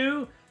referring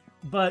to,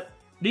 but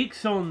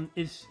Rikson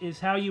is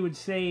how you would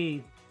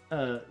say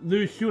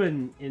Lu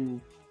Xun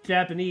in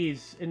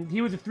Japanese, and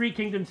he was a Three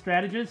Kingdom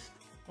strategist.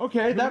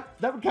 Okay, that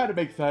would kind of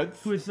make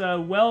sense. He was a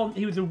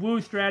Wu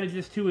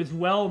strategist who is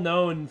well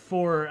known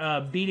for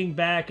beating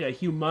back a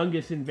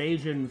humongous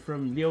invasion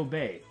from Liu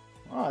Bei.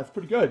 Oh, that's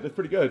pretty good. It's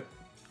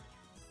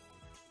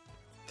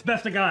the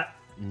best I got.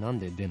 なん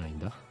で出ないん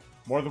だ?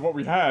 More than what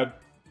we had.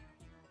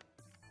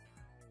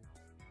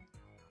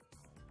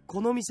 こ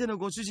の店の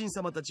ご主人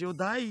様たちを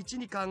第一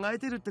に考え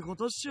てるってこ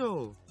とっし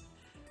ょ。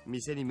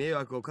店に迷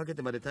惑をかけ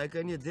てまで大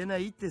会には出な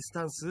いってス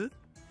タンス？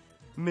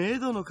メイ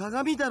ドの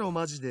鏡だろ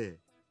マジで。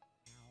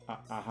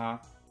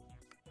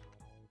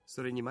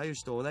それにマユ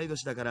シと同い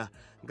年だから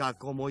学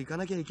校も行か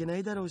なきゃいけな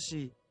いだろう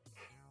し。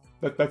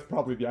That's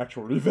probably the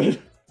actual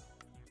reason.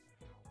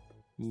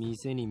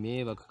 店に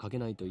迷惑かけ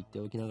ないと言って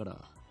おきながら、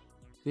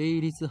フェイ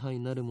リス杯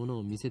なるもの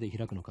を店で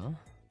開くのか？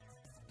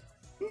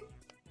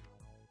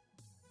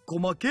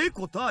細けい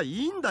ことはい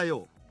いんだ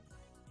よ。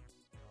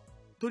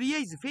とりあ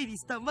えずフェイリ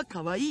スタンは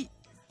可愛い。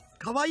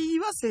可愛い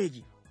は正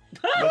義。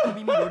猫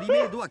耳ロリ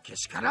メイドはけ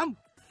しからん。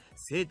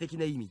性的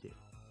な意味で。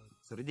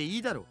それでい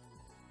いだろ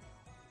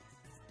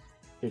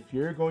う。If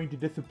you're going to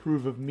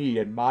disapprove of me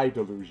and my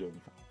delusions,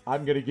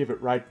 I'm gonna give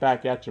it right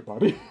back at you,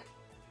 buddy.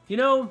 You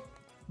know,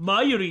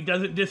 Mayuri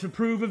doesn't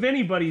disapprove of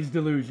anybody's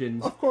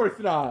delusions. Of course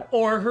not.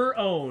 Or her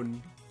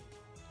own.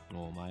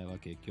 お前は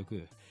結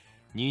局、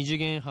2次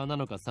元派な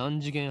のか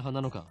3次元派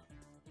なのか、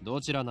ど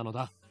ちらなの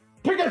だ?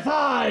 Pick a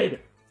side!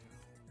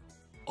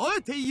 あ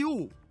えて言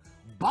おう。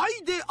バ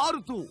イであ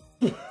ると。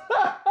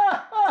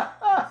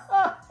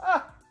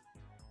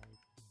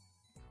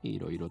い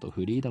ろいろと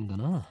フリーダムだ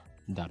な、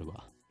ダル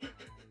は。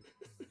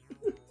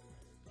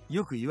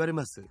よく言われ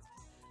ます。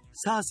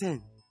さあせ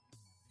ん。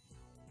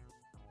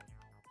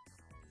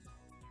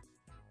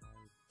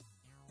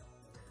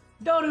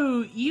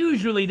Daru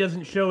usually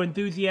doesn't show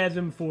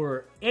enthusiasm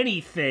for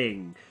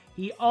anything.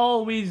 He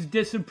always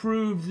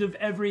disapproves of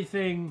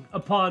everything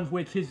upon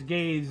which his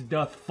gaze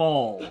doth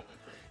fall.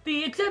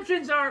 The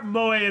exceptions are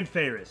Moe and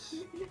Faris.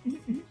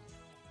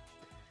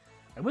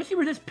 I wish you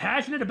were this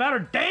passionate about our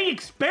dang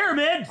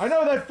experiments! I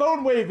know that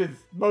phone wave is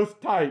most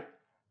tight.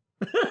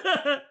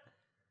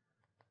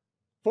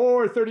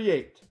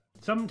 4:38.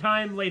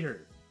 Sometime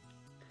later.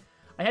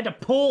 I had to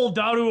pull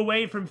Daru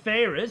away from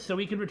Faris so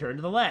we could return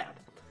to the lab.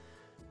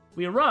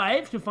 We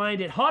arrived to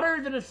find it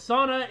hotter than a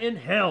sauna in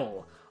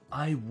hell.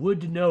 I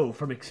would know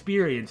from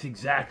experience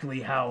exactly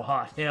how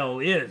hot hell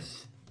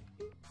is.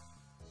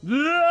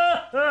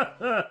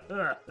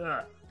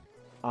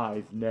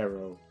 Eyes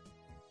narrow.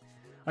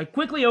 I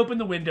quickly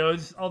opened the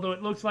windows, although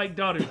it looks like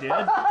Daru did,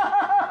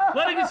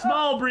 letting a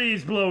small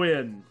breeze blow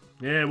in.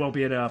 It won't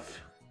be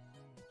enough.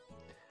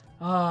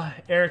 Ah,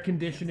 air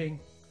conditioning.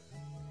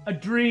 A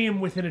dream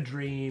within a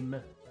dream.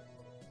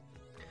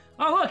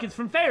 Oh, look, it's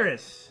from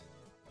Faris.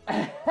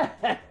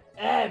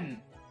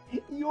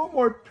 You're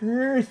more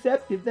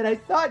perceptive than I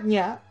thought,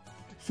 nya.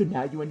 So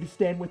now you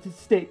understand what's at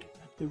stake.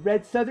 The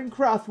Red Southern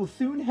Cross will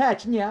soon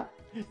hatch, nya.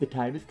 The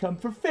time has come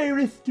for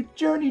Faris to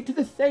journey to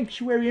the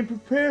sanctuary and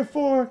prepare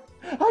for...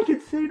 I can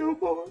say no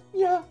more,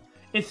 nya.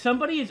 If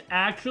somebody is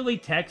actually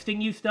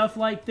texting you stuff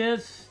like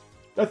this...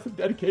 That's some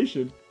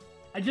dedication.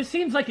 It just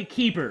seems like a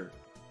keeper.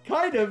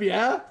 Kind of,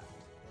 yeah.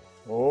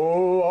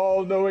 Oh,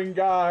 all-knowing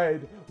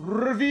guide,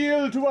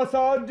 reveal to us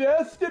our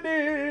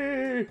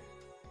destiny.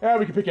 Yeah,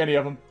 we can pick any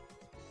of them.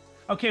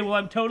 Okay, well,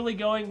 I'm totally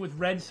going with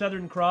Red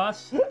Southern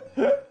Cross.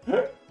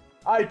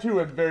 I, too,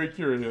 am very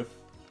curious.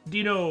 Do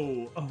you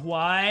know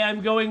why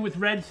I'm going with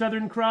Red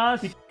Southern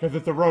Cross? Because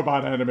it's a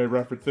robot anime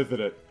reference, isn't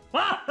it?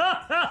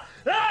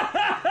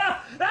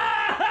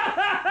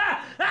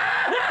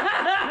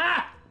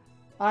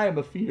 I am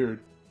afeared.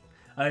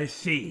 I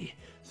see.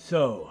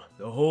 So,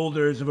 the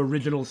holders of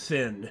original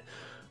sin,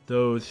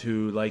 those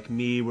who, like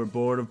me, were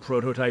born of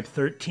Prototype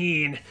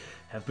 13,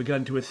 have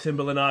begun to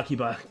assemble an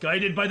Akiba,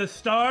 guided by the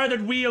star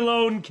that we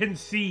alone can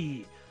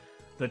see.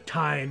 The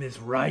time is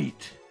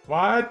right.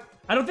 What?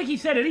 I don't think he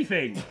said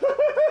anything.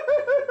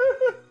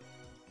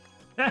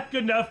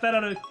 Good enough. That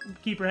ought to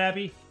keep her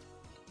happy.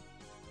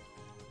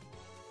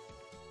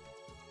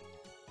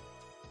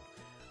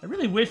 I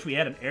really wish we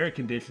had an air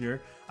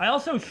conditioner. I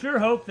also sure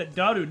hope that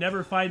Daru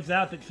never finds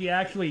out that she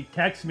actually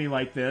texts me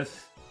like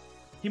this.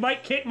 He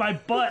might kick my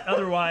butt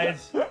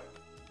otherwise.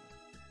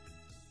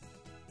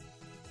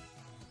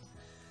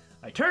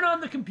 I turn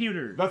on the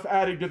computer. Thus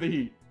adding to the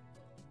heat.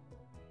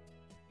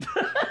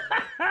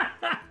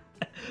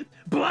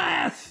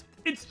 Blast!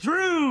 It's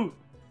true!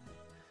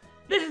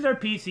 This is our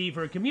PC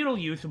for communal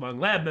use among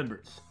lab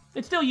members.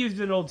 It still uses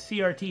an old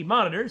CRT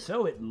monitor,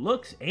 so it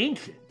looks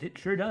ancient. It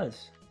sure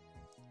does.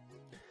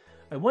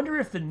 I wonder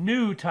if the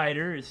new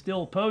titer is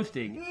still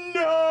posting.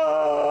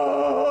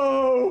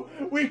 No!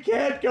 We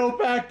can't go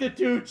back to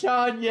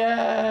Tuchan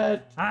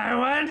yet! I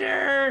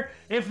wonder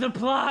if the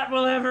plot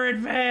will ever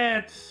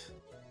advance.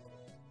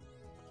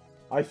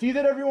 I see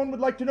that everyone would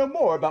like to know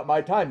more about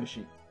my time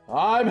machine.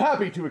 I'm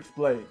happy to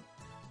explain.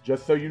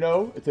 Just so you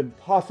know, it's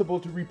impossible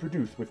to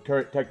reproduce with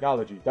current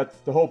technology. That's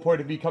the whole point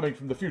of me coming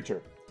from the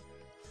future.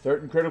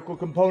 Certain critical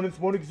components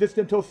won't exist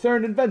until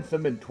CERN invents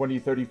them in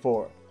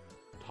 2034.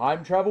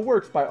 Time travel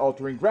works by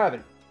altering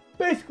gravity.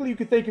 Basically, you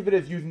could think of it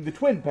as using the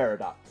twin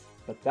paradox.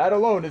 But that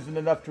alone isn't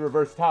enough to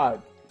reverse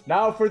time.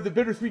 Now for the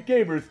Bittersweet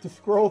gamers to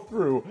scroll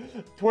through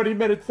 20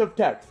 minutes of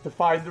text to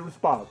find the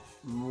response.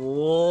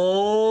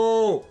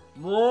 Whoa!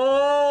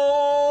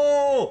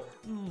 Whoa!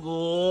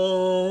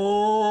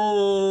 Well,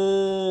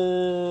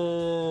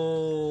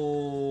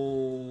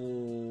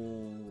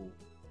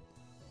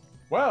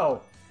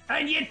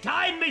 And your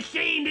time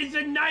machine is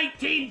a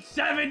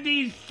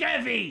 1970s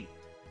Chevy!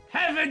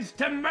 Heavens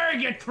to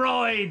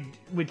Murgatroyd!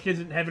 Which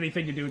doesn't have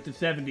anything to do with the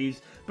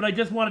 70s, but I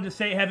just wanted to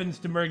say heavens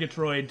to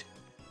Murgatroyd.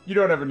 you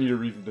don't ever need a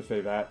reason to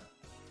say that.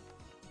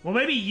 Well,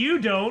 maybe you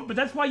don't, but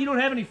that's why you don't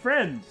have any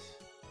friends.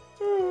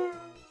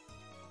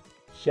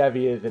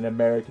 Chevy is an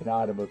American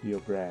automobile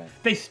brand.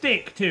 They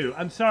stink, too.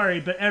 I'm sorry,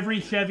 but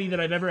every Chevy that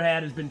I've ever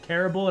had has been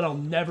terrible, and I'll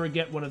never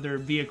get one of their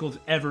vehicles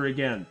ever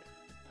again.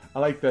 I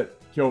like that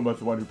Kyoma's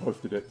the one who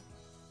posted it.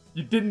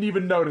 You didn't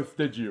even notice,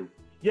 did you?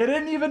 You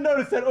didn't even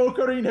notice that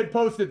Okarin had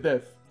posted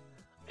this.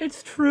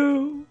 It's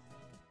true.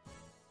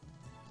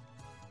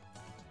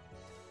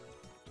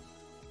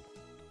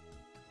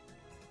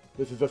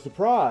 This is a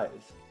surprise.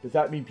 Does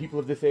that mean people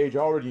of this age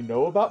already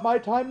know about my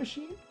time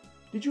machine?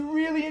 Did you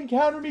really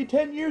encounter me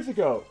 10 years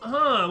ago?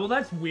 Well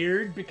that's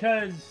weird,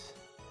 because...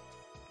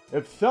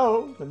 If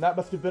so, then that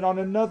must have been on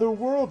another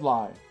world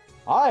line.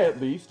 I,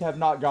 at least, have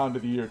not gone to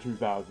the year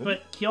 2000.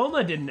 But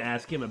Kyoma didn't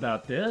ask him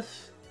about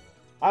this.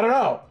 I don't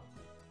know.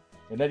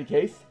 In any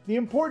case, the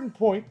important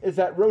point is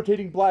that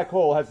rotating black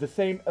hole has the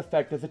same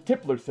effect as a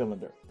Tipler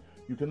cylinder.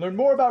 You can learn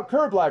more about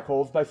Kerr black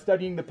holes by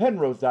studying the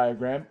Penrose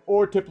diagram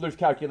or Tipler's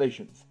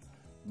calculations.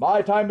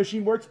 My time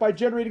machine works by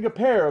generating a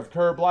pair of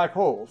Kerr black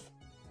holes.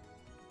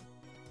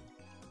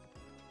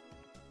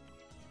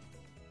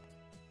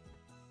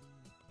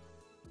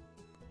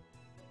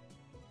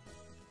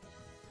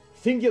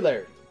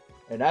 Singularity.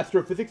 In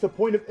astrophysics, a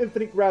point of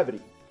infinite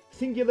gravity.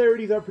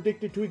 Singularities are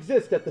predicted to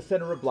exist at the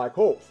center of black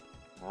holes.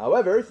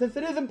 However, since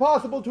it is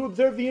impossible to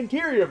observe the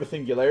interior of a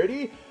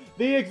singularity,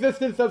 the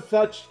existence of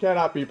such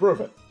cannot be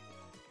proven.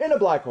 In a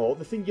black hole,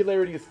 the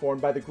singularity is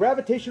formed by the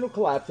gravitational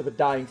collapse of a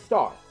dying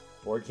star.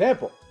 For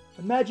example,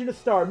 imagine a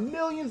star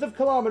millions of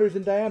kilometers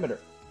in diameter.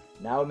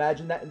 Now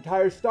imagine that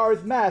entire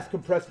star's mass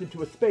compressed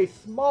into a space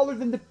smaller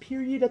than the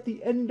period at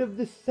the end of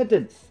this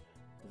sentence.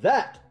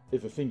 That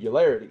is a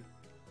singularity.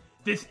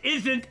 This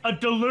isn't a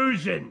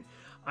delusion.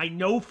 I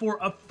know for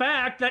a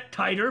fact that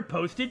Titer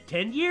posted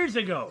 10 years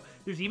ago.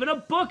 There's even a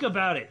book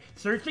about it.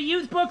 Search the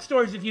used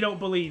bookstores if you don't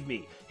believe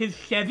me. His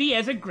Chevy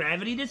has a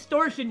gravity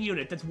distortion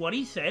unit. That's what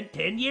he said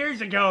 10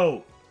 years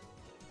ago.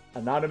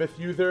 Anonymous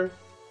user,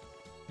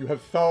 you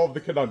have solved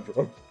the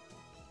conundrum.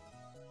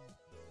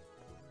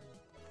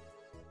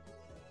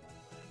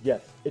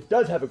 Yes, it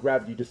does have a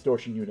gravity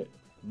distortion unit.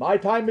 My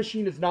time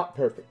machine is not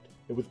perfect.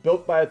 It was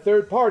built by a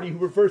third party who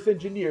reverse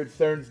engineered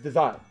CERN's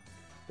design.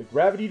 The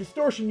gravity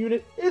distortion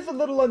unit is a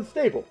little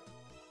unstable.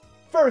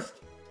 First,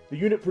 the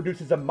unit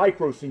produces a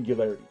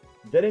micro-singularity,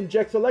 then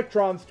injects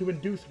electrons to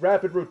induce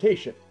rapid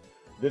rotation.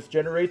 This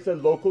generates a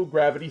local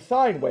gravity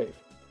sine wave.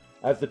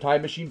 As the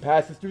time machine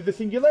passes through the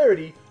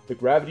singularity, the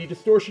gravity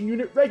distortion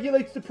unit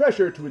regulates the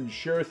pressure to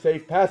ensure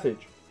safe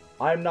passage.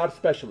 I am not a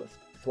specialist,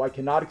 so I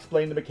cannot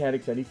explain the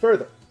mechanics any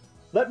further.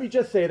 Let me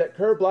just say that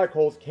Kerr black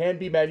holes can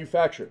be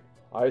manufactured.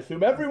 I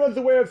assume everyone's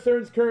aware of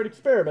CERN's current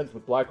experiments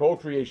with black hole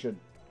creation.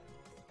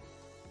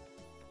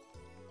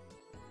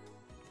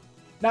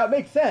 Now, it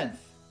makes sense.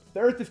 The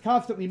Earth is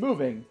constantly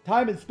moving.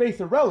 Time and space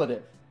are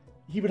relative.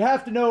 He would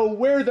have to know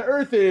where the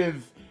Earth is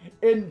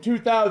in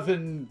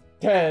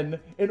 2010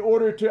 in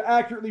order to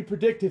accurately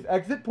predict his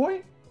exit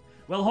point?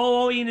 Well,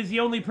 Halloween is the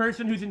only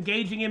person who's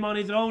engaging him on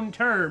his own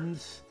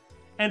terms,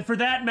 and for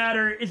that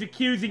matter, is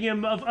accusing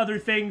him of other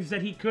things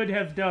that he could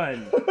have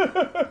done.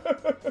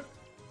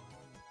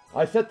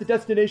 I set the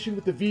destination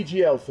with the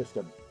VGL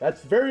system.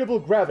 That's variable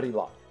gravity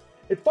lock.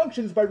 It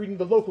functions by reading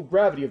the local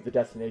gravity of the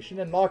destination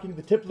and locking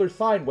the Tipler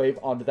sine wave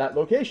onto that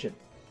location.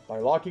 By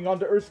locking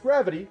onto Earth's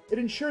gravity, it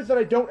ensures that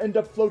I don't end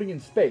up floating in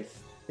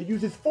space. It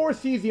uses 4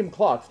 cesium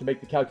clocks to make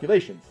the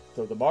calculations,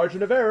 so the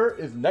margin of error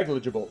is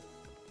negligible.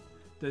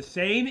 The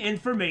same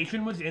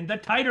information was in the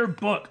Titer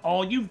book.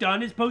 All you've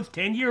done is post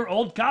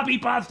 10-year-old copy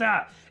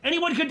pasta.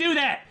 Anyone could do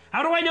that.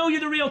 How do I know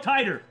you're the real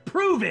Titer?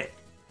 Prove it.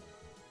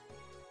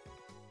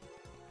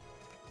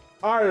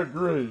 I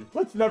agree.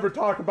 Let's never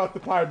talk about the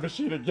time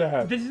machine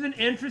again. This is an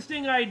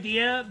interesting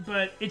idea,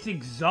 but it's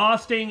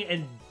exhausting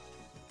and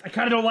I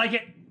kind of don't like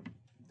it.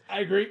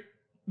 I agree.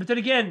 But then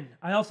again,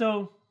 I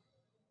also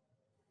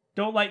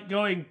don't like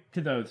going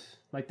to those,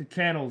 like the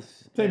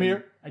channels. Same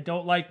here. I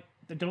don't like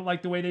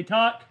the way they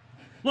talk.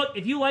 Look,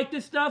 if you like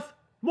this stuff,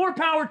 more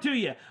power to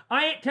you.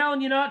 I ain't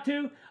telling you not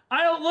to.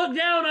 I don't look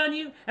down on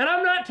you, and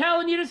I'm not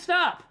telling you to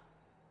stop.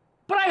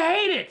 But I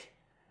hate it.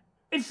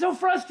 It's so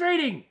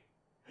frustrating.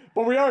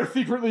 But we are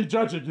secretly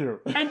judging you.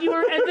 And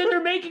then they're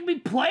making me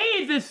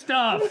play this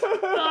stuff.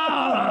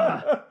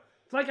 Ugh.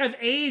 It's like I've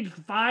aged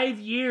 5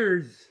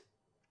 years.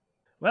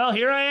 Well,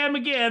 here I am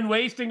again,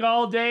 wasting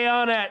all day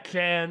on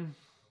At-chan.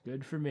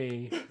 Good for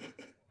me.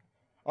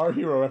 Our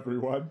hero,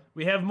 everyone.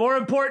 We have more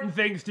important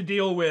things to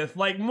deal with,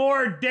 like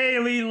more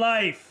daily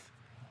life.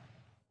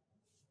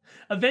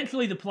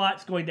 Eventually the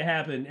plot's going to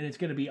happen, and it's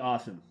going to be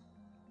awesome.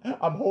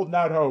 I'm holding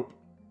out hope.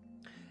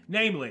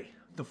 Namely,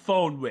 the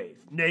phone wave,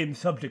 name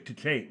subject to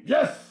change.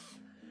 Yes!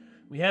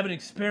 We haven't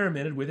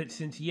experimented with it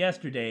since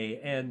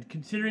yesterday, and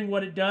considering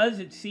what it does,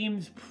 it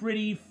seems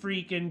pretty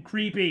freaking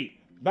creepy.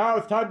 Now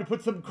it's time to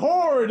put some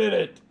corn in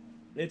it!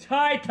 It's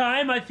high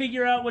time I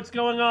figure out what's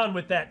going on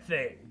with that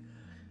thing.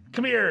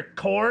 Come here,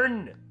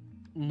 corn!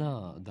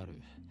 なあ、ダル。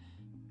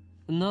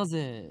な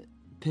ぜ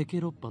ペ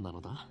ケロッパな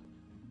のだ？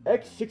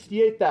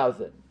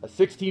 X68000, a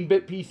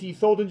 16-bit PC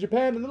sold in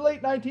Japan in the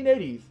late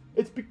 1980s.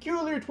 Its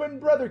peculiar twin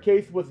brother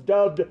case was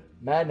dubbed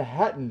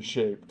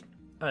Manhattan-shaped.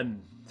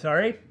 I'm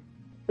sorry?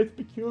 Its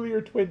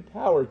peculiar twin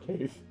tower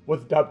case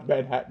was dubbed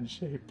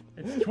Manhattan-shaped.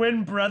 Its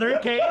twin brother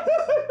case?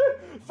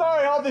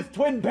 Sorry, all this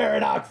twin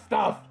paradox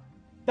stuff!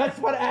 That's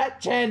what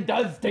At-chan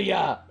does to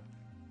ya!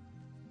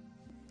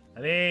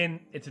 I mean,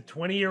 it's a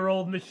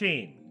 20-year-old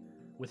machine,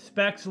 with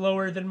specs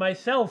lower than my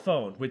cell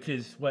phone, which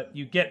is what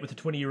you get with a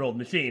 20-year-old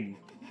machine.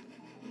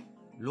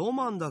 ロ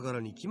マンだから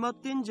に決まっ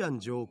てんじゃん、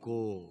上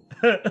皇。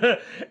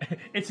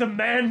It's a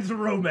man's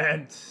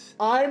romance.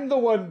 I'm the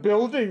one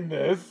building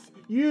this.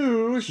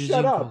 You 主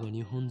shut 人公 up. が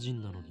日本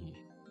人なのに、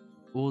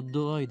オッ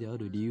ドアイであ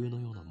る理由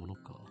のようなもの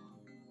か。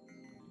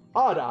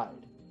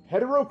Odd-eyed.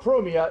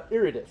 Heterochromia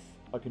iridis.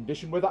 A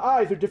condition where the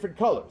eyes are different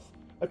colors.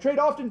 A trait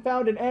often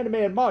found in anime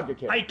and manga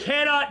characters. I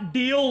cannot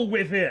deal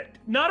with it.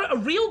 Not a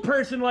real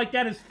person like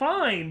that is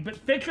fine, but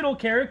fictional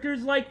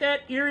characters like that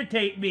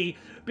irritate me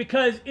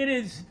because it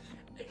is...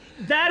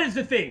 That is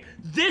the thing.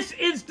 This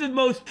is the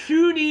most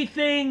chuuni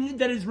thing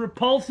that is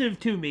repulsive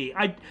to me.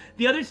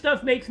 The other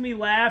stuff makes me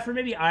laugh or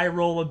maybe eye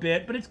roll a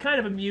bit, but it's kind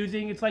of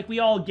amusing. It's like we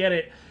all get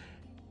it.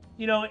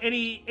 You know,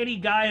 any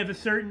guy of a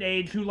certain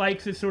age who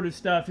likes this sort of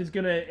stuff is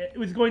going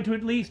to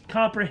at least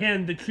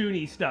comprehend the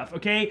chuuni stuff,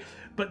 okay?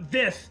 But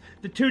this,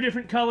 the two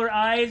different color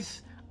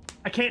eyes,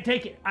 I can't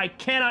take it. I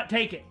cannot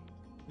take it.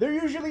 There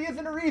usually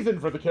isn't a reason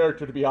for the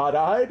character to be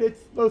odd-eyed.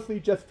 It's mostly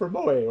just for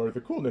moe or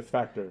the coolness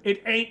factor.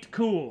 It ain't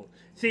cool.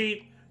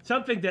 See,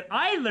 something that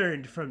I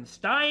learned from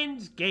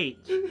Steins Gate.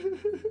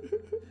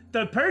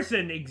 The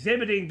person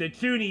exhibiting the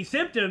chuuni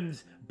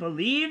symptoms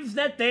believes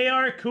that they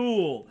are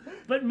cool,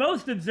 but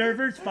most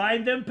observers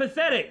find them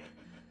pathetic,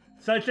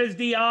 such as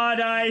the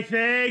odd-eye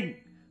thing.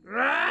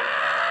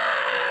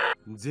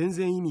 全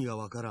然意味が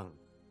わからん。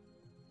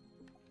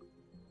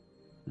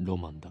ロ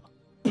マンだ。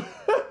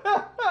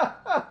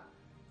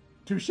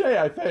Touche,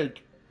 I think.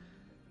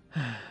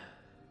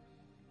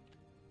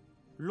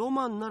 ロ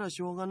マンならし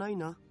ょうがない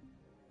な。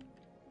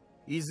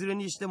いずれ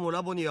にしても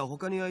ラボには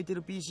他に空いて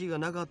る PC が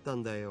なかった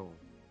んだよ。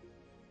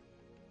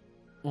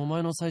お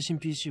前の最新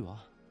PC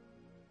は？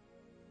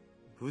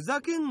ふざ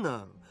けん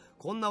な。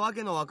こんなわ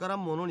けのわから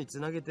んものにつ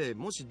なげて、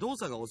もし動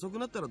作が遅く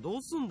なったらど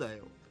うすんだ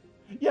よ。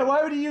Yeah,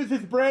 why would he use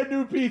his brand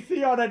new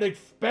PC on an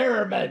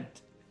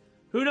experiment?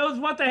 Who knows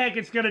what the heck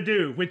it's gonna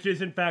do, which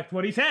is in fact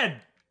what he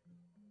said.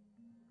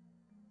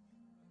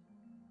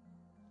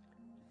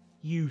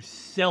 You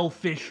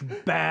selfish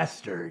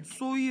bastard.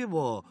 そういえ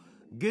ば、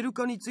ゲル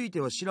化について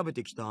は調べ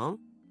てきたん？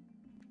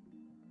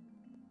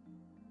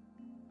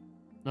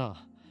あ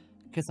あ、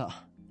今朝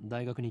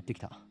大学に行ってき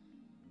た。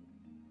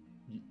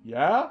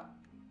Yeah?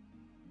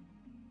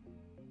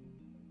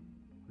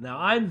 Now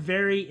I'm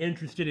very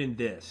interested in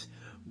this.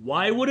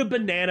 Why would a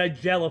banana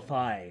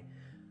jellify?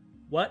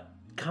 What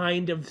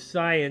kind of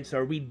science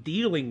are we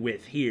dealing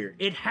with here?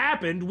 It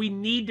happened, we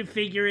need to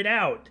figure it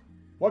out.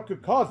 What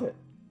could cause it?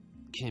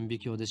 顕微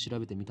鏡で調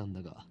べてみたん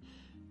だが、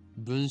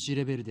分子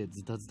レベルで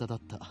ズタズタだ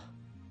った。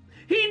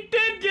He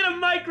did get a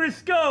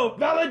microscope!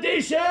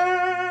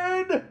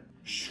 Validation!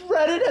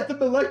 Shredded at the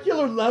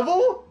molecular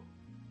level?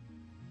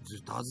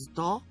 ズタズ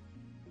タ？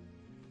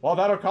 Well,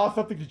 that'll cause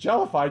something to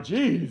jellify,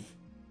 jeez.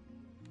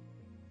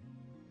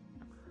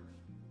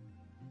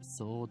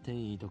 そう転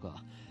移とか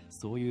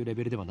そういうレ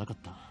ベルではなかっ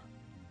た。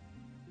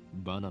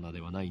バナナ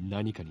ではない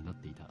何かになっ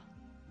ていた。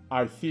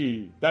I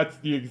see. That's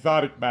the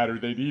exotic matter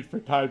they need for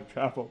time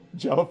travel.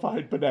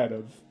 Jellified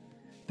bananas.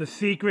 The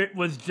secret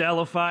was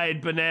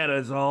jellified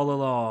bananas all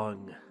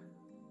along.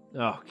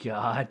 Oh,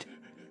 God.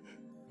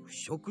 腐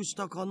食し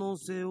た可能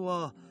性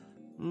は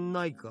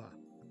ないか。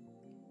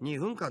2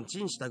分間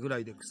チンしたぐら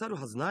いで腐る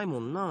はずないも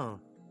んな。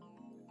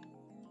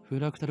フ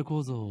ラクタル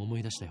構造を思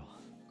い出したよ。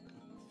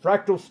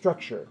Fractal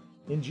structure.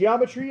 In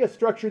geometry, a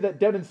structure that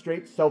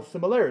demonstrates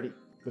self-similarity.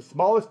 The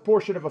smallest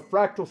portion of a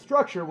fractal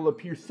structure will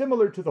appear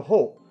similar to the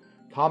whole.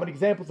 Common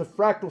examples of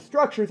fractal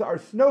structures are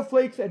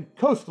snowflakes and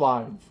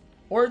coastlines.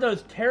 Or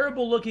those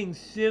terrible-looking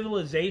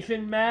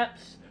civilization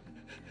maps.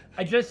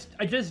 I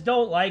just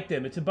don't like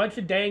them. It's a bunch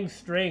of dang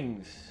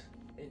strings.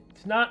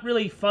 It's not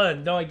really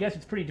fun, though I guess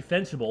it's pretty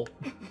defensible.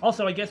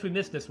 Also, I guess we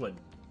missed this one.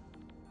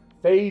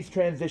 Phase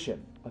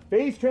transition. A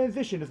phase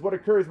transition is what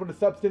occurs when a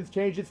substance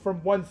changes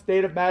from one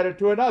state of matter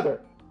to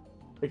another.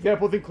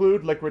 Examples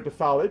include liquid to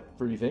solid,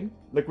 freezing,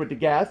 liquid to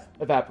gas,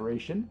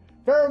 evaporation,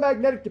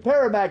 ferromagnetic to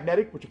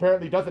paramagnetic, which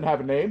apparently doesn't have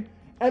a name,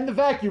 and the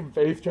vacuum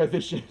phase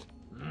transition.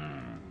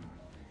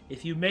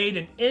 If you made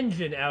an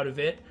engine out of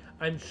it,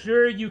 I'm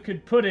sure you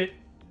could put it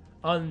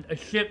on a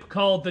ship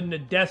called the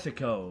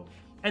Nadesico,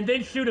 and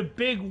then shoot a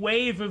big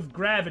wave of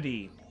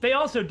gravity. They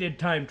also did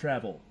time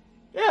travel.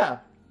 Yeah.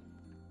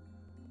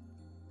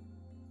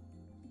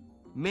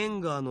 メ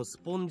ンガーのス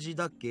ポンジ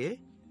だっけ？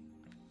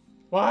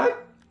 What?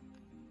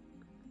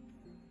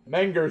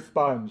 Menger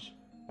sponge.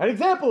 An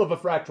example of a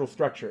fractal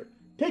structure.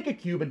 Take a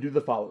cube and do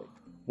the following.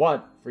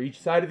 1. For each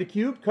side of the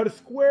cube, cut a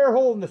square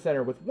hole in the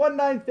center with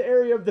 1/9 the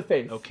area of the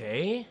face.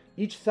 Okay.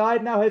 Each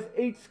side now has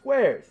 8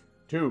 squares.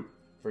 2.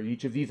 For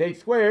each of these 8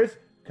 squares,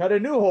 cut a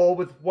new hole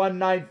with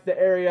 1/9 the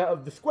area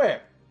of the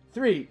square.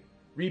 3.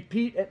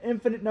 Repeat an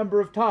infinite number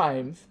of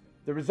times.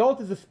 The result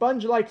is a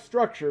sponge-like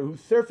structure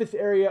whose surface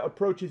area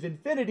approaches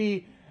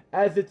infinity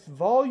as its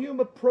volume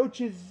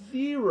approaches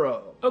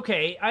 0.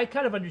 Okay, I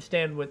kind of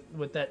understand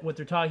what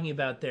they're talking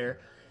about there.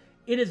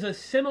 It is a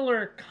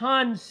similar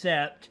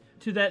concept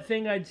to that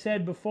thing I'd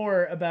said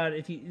before about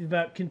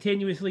about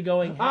continuously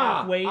going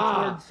halfway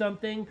towards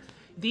something.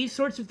 These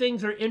sorts of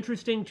things are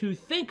interesting to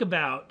think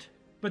about,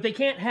 but they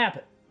can't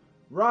happen.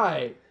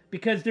 Right.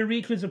 Because there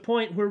reaches a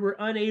point where we're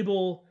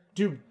unable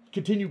to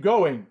continue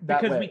going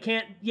that because way.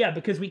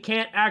 because we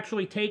can't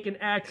actually take an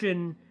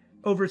action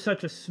over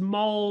such a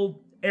small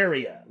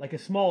area, like a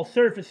small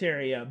surface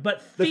area,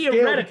 but the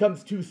theoretically scale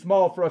becomes too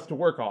small for us to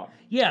work on.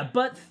 Yeah,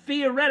 but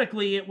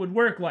theoretically it would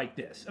work like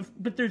this.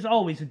 But there's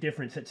always a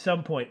difference at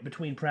some point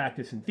between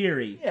practice and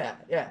theory.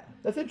 Yeah,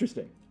 that's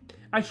interesting.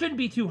 I shouldn't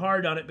be too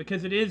hard on it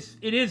because it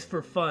is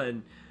for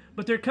fun,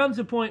 but there comes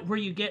a point where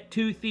you get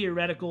too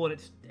theoretical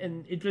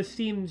and it just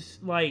seems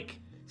like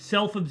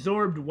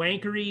self-absorbed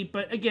wankery,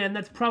 but again,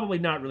 that's probably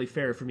not really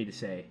fair for me to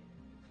say.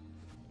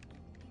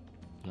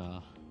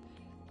 ああ、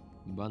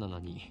バナナ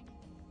に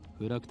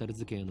フラクタル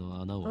図形の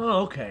穴を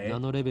Oh, okay. ナ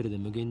ノレベルで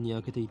無限に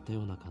開けていった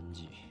ような感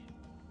じ。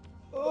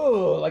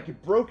Oh, like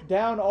it broke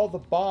down all the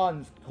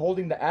bonds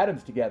holding the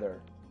atoms together.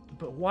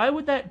 But why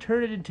would that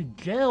turn it into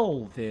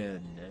gel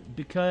then?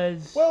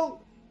 Because...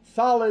 Well,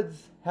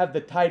 solids have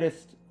the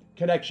tightest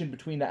connection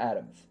between the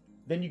atoms.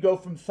 Then you go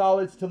from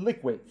solids to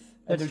liquids,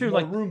 and That's there's true,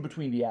 more like- room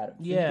between the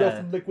atoms. Yeah. Then you go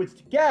from liquids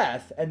to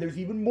gas, and there's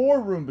even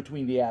more room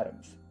between the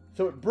atoms.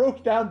 So it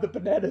broke down the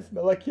banana's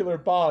molecular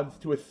bonds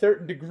to a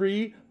certain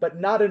degree, but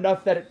not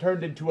enough that it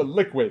turned into a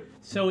liquid.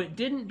 So it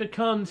didn't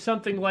become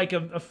something like a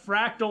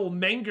fractal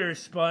Menger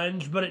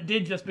sponge, but it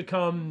did just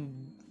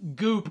become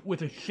goop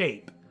with a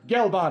shape.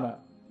 Gelbana.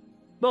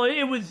 Well,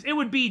 it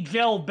would be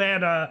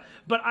Gelbana,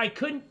 but I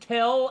couldn't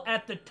tell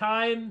at the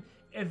time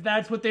if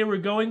that's what they were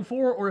going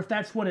for or if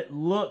that's what it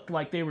looked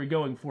like they were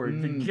going for.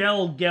 The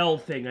gel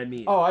thing, I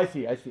mean. Oh, I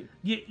see.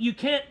 You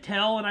can't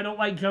tell, and I don't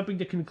like jumping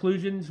to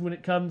conclusions when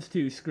it comes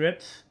to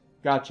scripts.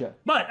 Gotcha.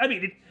 But, I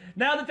mean,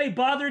 now that they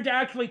bothered to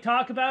actually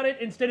talk about it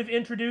instead of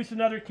introduce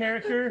another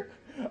character...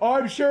 Oh,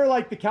 I'm sure,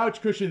 like, the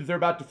couch cushions are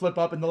about to flip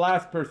up and the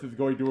last person's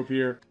going to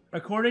appear.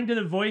 According to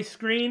the voice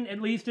screen,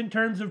 at least in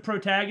terms of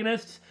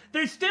protagonists,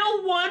 there's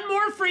still one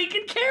more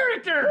freaking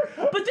character!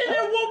 But then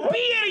there won't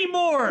be any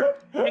more!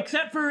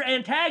 Except for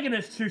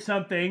antagonists or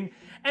something.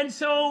 And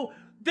so,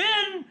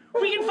 then,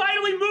 we can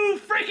finally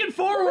move freaking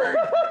forward!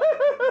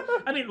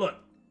 I mean, look,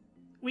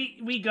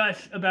 we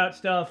gush about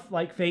stuff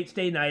like Fate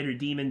Stay Night or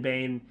Demon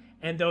Bane,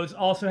 and those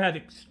also have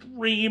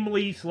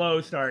extremely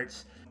slow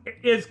starts. It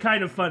is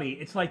kind of funny.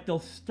 It's like they'll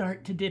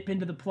start to dip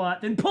into the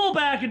plot, then pull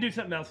back and do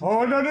something else.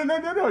 Oh, no,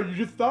 you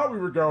just thought we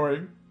were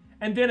going.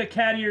 And then a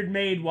cat-eared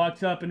maid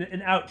walks up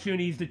and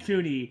out-chuunies the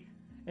chuuni.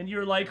 And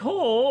you're like,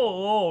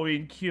 oh,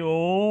 in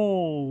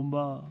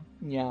Kyoma.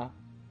 Yeah.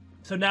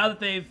 So now that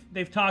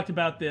they've talked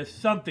about this,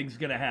 something's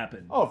gonna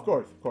happen. Oh, of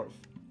course.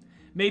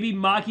 Maybe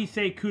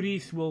Makise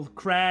Kuris will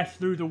crash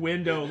through the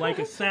window like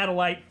a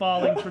satellite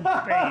falling from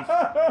space.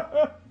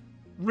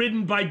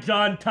 Ridden by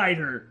John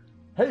Titor.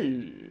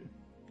 Hey.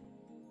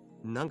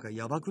 なんか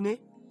やばくね？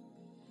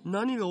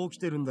何が起き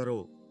てるんだ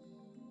ろ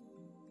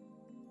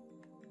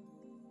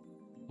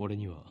う？俺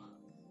には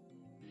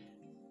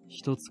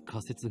一つ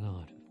仮説が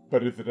ある。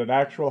But is it an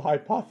actual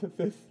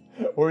hypothesis?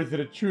 Or is it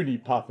a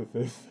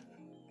chuuni-hypothesis?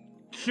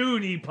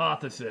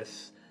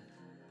 Chuuni-hypothesis.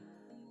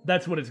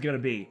 That's what it's gonna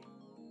be.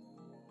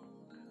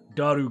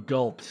 Daru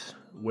gulps,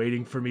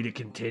 waiting for me to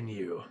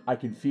continue. I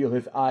can feel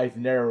his eyes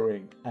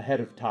narrowing ahead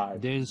of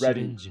time. 電子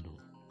レンジの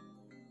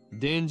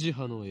電磁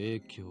波の影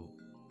響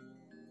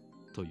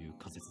という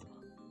仮説だ。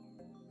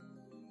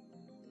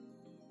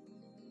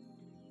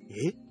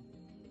え？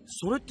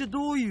それって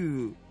どう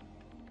いう？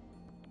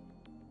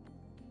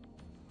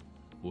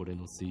俺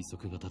の推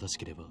測が正し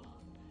ければ、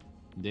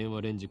電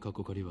話レンジ過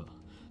去仮は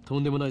と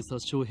んでもない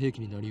殺傷兵器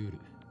になりうる。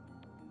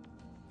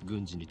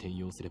軍事に転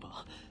用すれ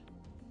ば、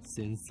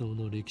戦争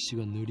の歴史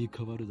が塗り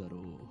替わるだろ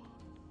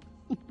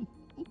う。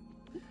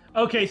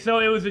Okay, so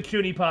it was a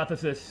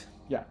Chuuni-hypothesis.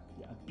 Yeah.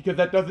 Because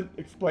that doesn't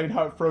explain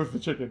how it froze the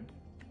chicken.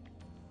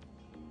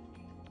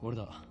 俺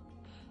だ。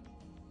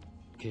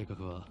計画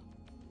は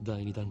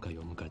第2段階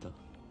を迎えた。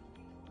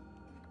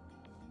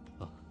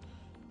あ、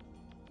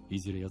い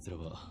ずれ奴ら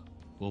は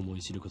思い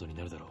知ることに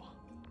なるだろ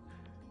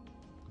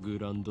う。グ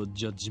ランド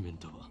ジャッジメン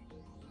トは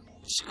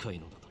近い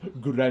のだと。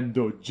グラン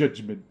ドジャッ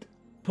ジメント。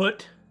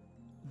Put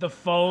the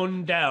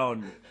phone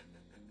down.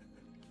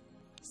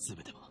 す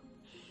べては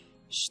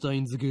シュタ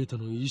インズゲート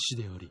の意志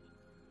であり、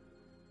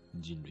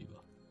人類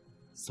は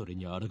それ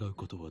に抗う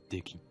ことは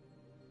できん。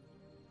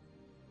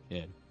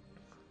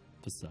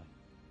Pussy.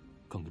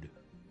 Kangaroo.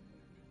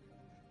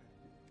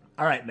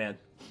 Alright, man.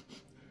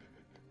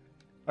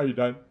 Are you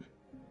done?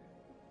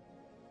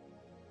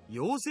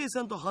 妖精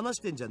さんと話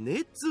してんじゃね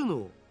えっつう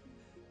の。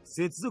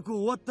接続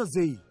終わった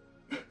ぜ。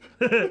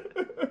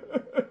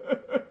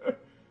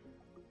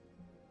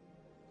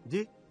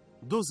で、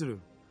どうする？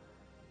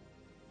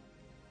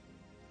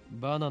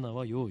バナナ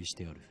は用意し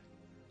てある。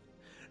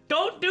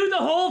Don't do the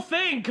whole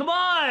thing! Come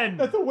on!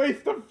 That's a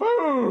waste of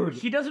food!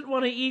 She doesn't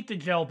want to eat the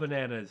gel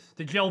bananas.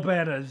 The gel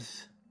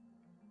bananas.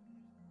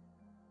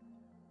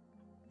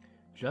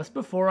 Just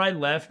before I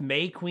left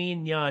May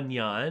Queen Nyan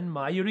Nyan,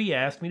 Mayuri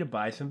asked me to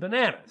buy some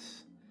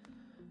bananas.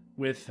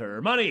 With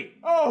her money.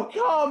 Oh,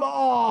 come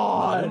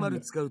丸 on! 々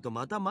使うと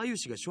またマユ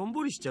シがしょん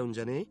ぼりしちゃうん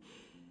じゃね？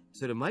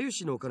それマユ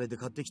シのお金で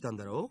買ってきたん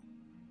だろ？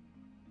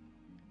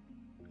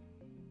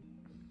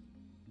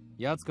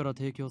奴から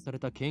提供され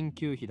た研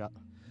究費だ。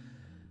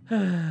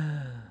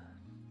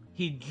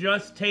He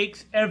just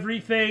takes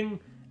everything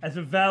as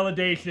a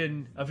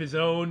validation of his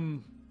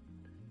own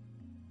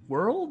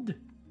world?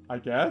 I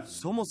guess.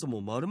 そもそ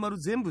も丸々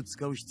全部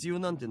使う必要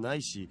なんてな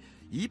いし、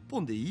一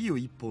本でいいよ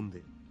一本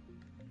で。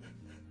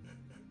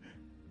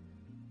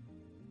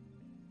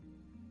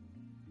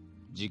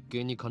実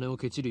験に金を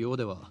ケチるよう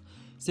では、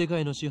世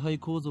界の支配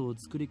構造を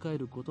作り変え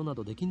ることな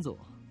どできんぞ。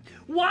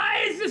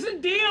Why is this a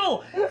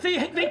deal?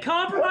 They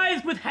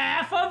compromised with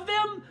half of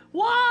them?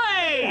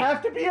 Why?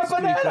 Have to be a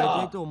作り変えたい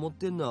banana! と思っ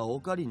てんのはオ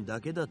カリンだ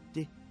けだっ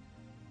て。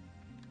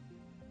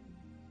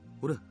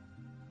ほら、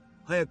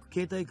早く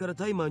携帯から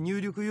タイマー入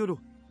力よろ。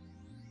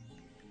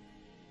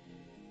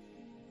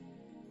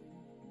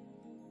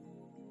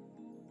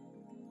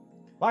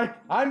Like,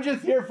 I'm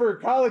just here for a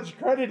college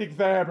credit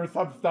exam or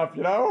some stuff,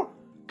 you know?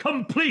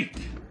 Complete!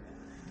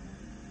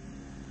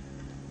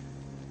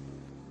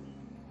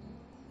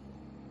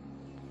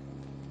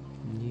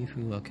 2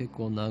分は結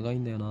構長い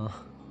んだよ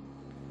な。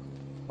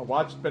A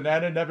watched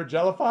banana never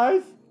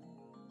jellifies?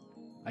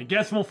 I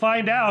guess we'll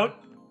find out.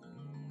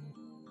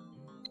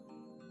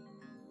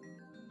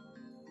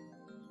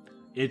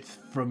 It's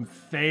from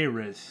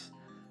Faris.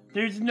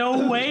 There's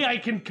no way I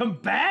can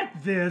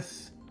combat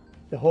this!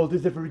 The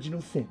holders of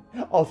original sin,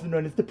 also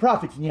known as the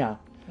prophets, Nya.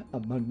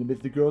 Among them is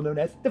the girl known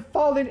as the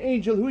fallen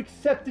angel who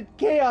accepted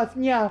chaos,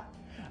 Nya.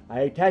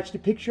 I attached a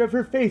picture of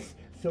her face,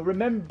 so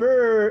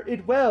remember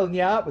it well,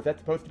 Nya. Was that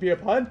supposed to be a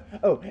pun?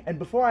 Oh, and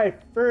before I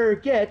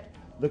forget,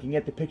 looking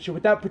at the picture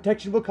without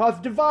protection will cause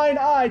divine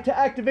eye to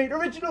activate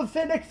original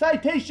sin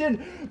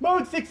excitation,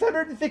 mode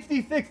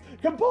 666,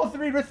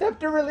 compulsory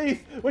receptor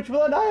release, which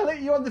will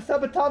annihilate you on the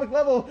subatomic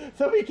level,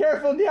 so be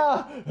careful,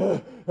 Nya.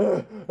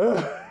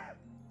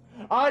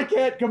 I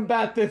can't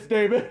combat this,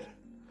 David.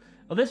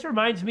 Well, this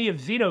reminds me of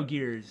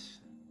Xenogears.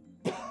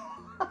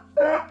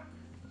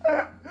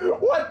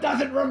 What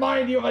doesn't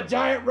remind you of a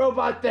giant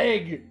robot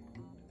thing?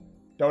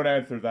 Don't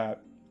answer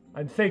that.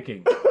 I'm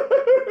thinking.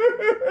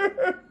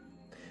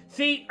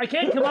 See, I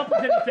can't come up with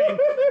anything,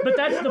 but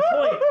that's the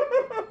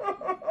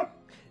point.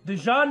 The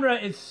genre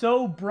is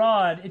so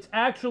broad, it's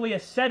actually a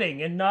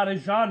setting and not a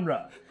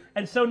genre.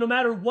 And so no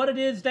matter what it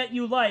is that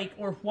you like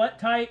or what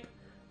type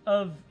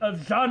of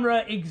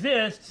genre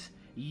exists,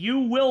 you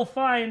will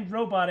find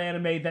robot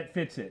anime that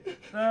fits it.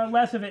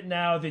 Less of it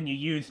now than you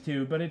used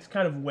to, but it's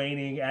kind of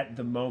waning at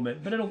the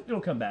moment, but it'll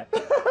come back.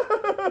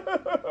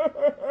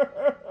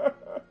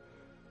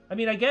 I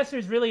mean, I guess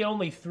there's really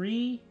only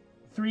three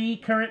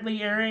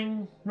currently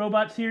airing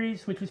robot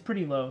series, which was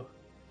pretty low.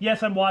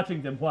 Yes, I'm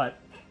watching them. What?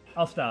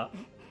 I'll stop.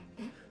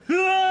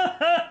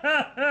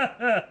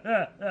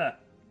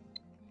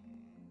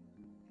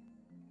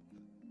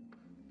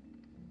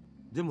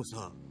 でも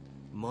さ、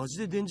マジ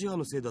で電磁波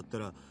のせいだった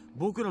ら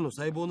僕らの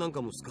細胞なん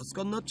かもスカス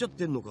カになっちゃっ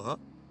てんのか？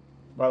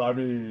 Well, I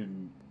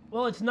mean...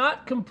 Well, it's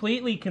not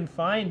completely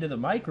confined to the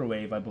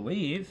microwave, I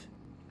believe.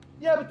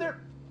 Yeah, but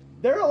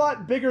they're a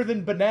lot bigger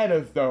than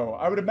bananas, though.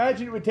 I would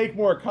imagine it would take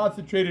more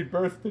concentrated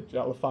bursts to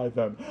jellify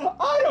them.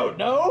 I don't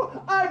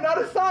know! I'm not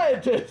a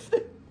scientist!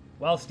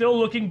 While still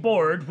looking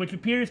bored, which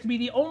appears to be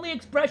the only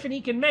expression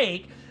he can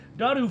make,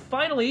 Daru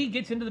finally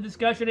gets into the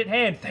discussion at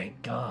hand.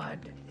 Thank God.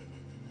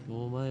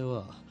 お前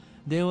は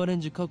電話レ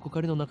ンジカッコ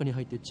仮の中に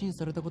入ってチン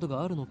されたこと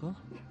があるのか？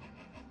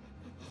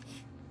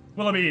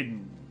 Well, I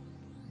mean,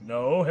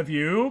 no, have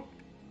you?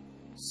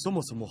 そ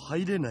もそも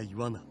入れない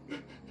罠。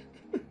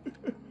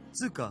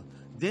つうか、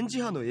電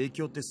磁波の影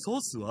響ってソ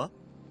ースは？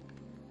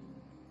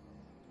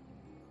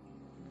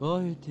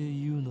あえて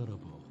言うならば、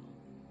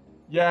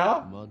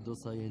Yeah? マッド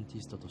サイエンテ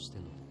ィストとして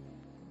の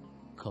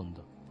勘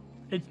だ。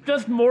It's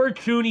just more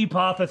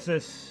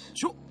Chunipothesis.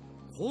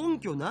 根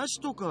拠なし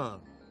と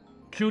か。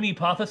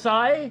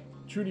Chunipothesi?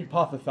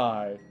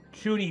 Chunipothesi.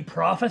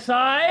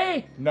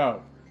 Chuniprophesy?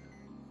 No.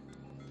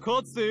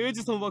 かつてエ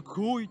ジソンは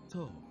こう言った。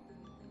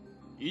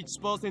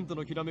1%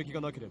 のひらめきが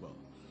なければ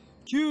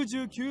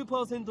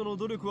 99% の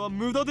努力は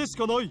無駄でし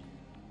かない。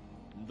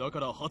だか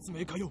ら発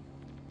明家よ、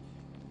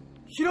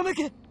ひらめ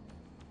け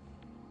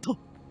と。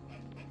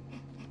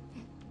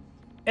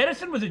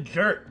 Edison was a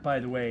jerk, by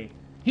the way.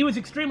 He was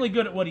extremely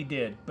good at what he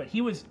did, but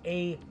he was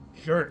a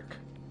jerk.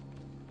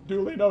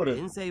 Duly noted.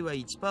 天才は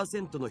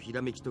 1% のひ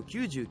らめきと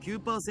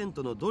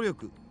 99% の努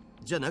力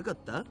じゃなかっ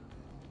た？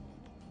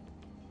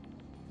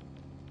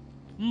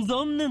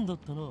残念だっ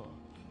たな。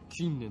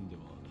近年で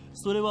は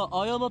それは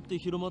誤って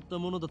広まった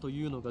ものだと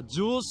いうのが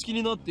常識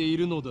になってい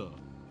るのだ。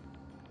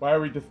Why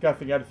are we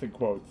discussing Edison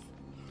quotes?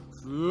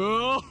 う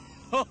わ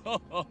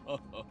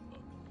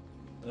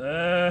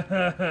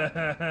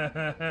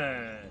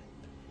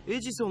エ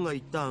ジソンが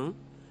言ったん？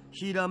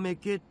ひらめ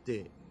けっ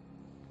て。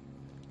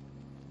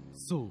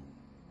そう。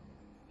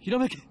ひら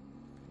めけ。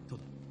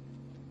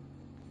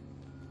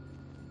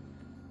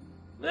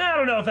I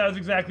don't know if that was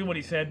exactly what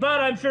he said, but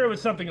I'm sure it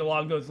was something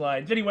along those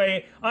lines.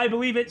 Anyway, I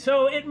believe it,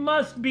 so it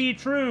must be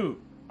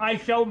true. I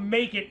shall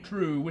make it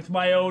true with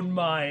my own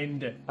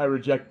mind. I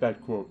reject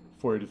that quote,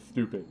 for it is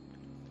stupid.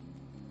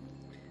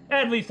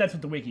 At least that's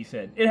what the wiki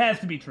said. It has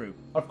to be true.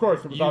 Of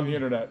course, it was on the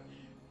internet.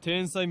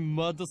 天才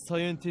マッドサ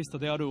イエンティスト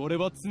である俺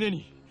は常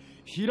に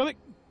ひらめ。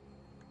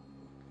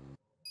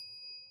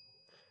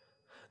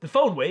 The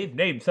phone wave,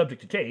 name subject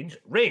to change,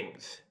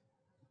 rings.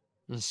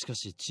 しか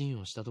しチン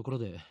をしたところ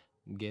で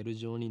ゲル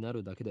状にな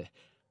るだけで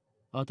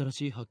新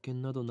しい発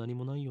見など何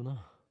もないよ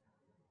な。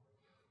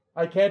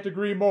I can't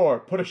agree more.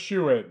 Put a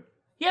shoe in.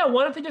 Yeah,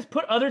 why don't they just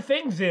put other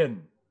things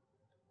in?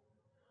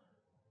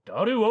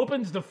 Daru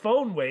opens the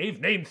phone wave,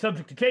 name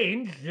subject to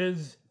change,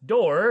 his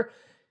door,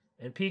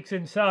 and peeks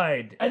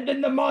inside. And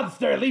then the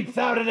monster leaps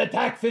out and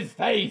attacks his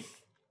face.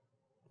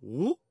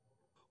 お？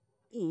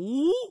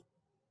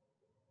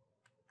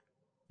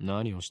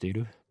何をしてい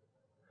る？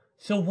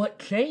 So what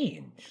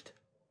changed?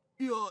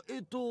 いや、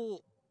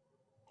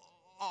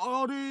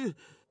あれ。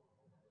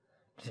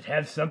 Does it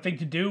have something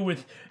to do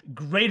with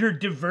greater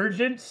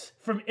divergence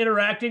from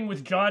interacting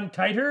with John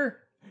Titor?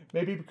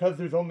 Maybe because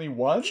there's only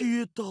one?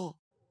 消えた。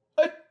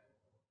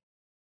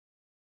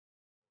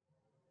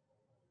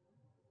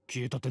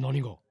消えたって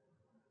何が？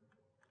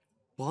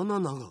バナ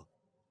ナが。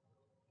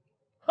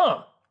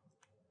Huh.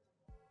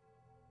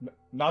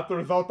 Not the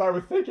result I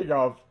was thinking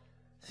of.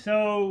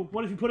 So,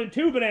 what if you put in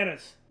 2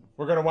 bananas?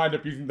 We're gonna wind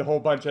up using the whole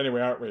bunch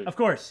anyway, aren't we? Of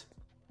course.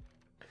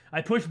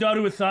 I push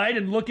Daru aside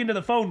and look into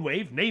the phone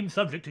wave, name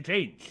subject to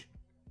change.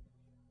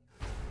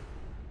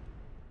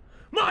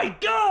 My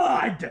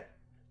God!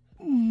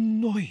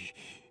 ない。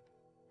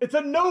 It's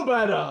a no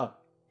banner!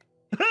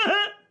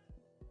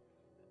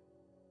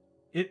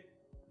 It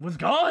was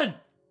gone.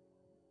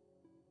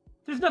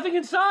 There's nothing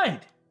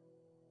inside.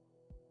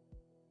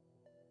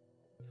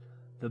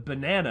 The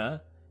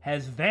banana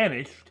has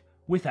vanished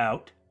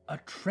without a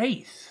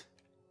trace.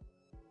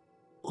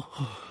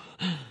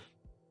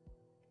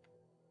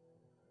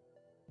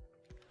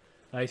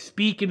 I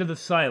speak into the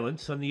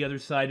silence on the other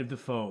side of the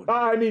phone.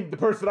 I mean, the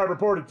person I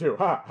reported to.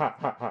 Ha, ha,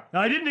 ha, ha.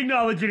 I didn't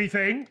acknowledge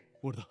anything.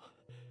 俺だ。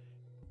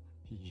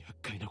厄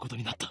介なこと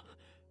になった。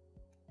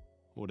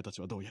俺たち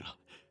はどうやら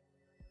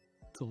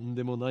とん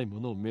でもないも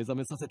のを目覚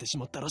めさせてし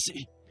まったらし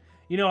い。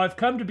You know, I've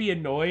come to be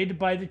annoyed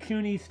by the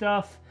Chuuni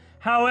stuff.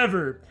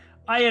 However,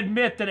 I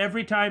admit that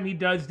every time he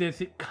does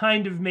this, it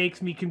kind of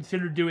makes me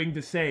consider doing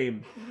the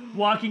same.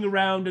 Walking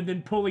around and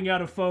then pulling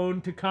out a phone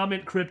to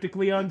comment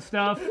cryptically on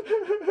stuff.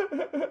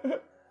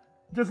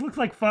 Just looks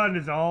like fun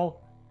is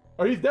all.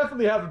 Oh, he's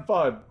definitely having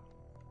fun.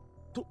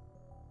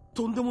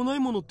 とんでもない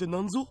ものって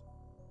なんぞ？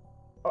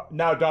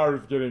 Now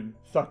Daru's getting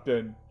sucked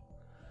in.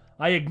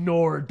 I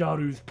ignore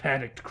Daru's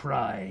panicked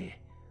cry.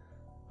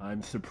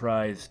 I'm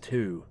surprised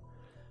too.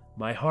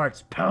 My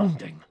heart's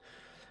pounding,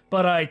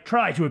 but I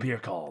try to appear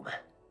calm.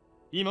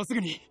 今す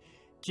ぐに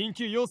緊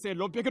急要請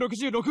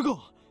666号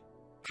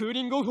クー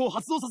リングオフを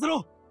発動させ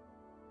ろ。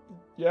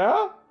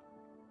 Yeah?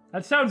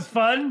 That sounds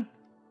fun.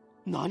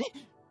 何？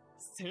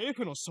政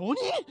府の承認？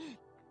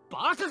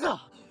バカ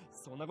か！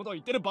そんなことを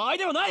言ってる場合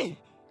ではない。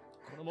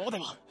このままで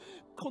は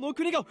この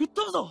国が吹っ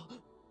飛ぶぞ。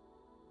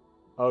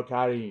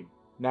 OKARIN,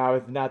 now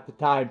is not the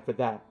time for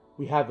that.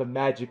 We have a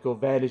magical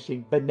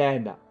vanishing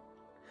banana.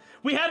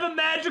 We have a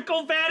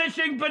magical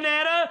vanishing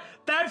banana?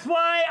 That's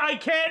why I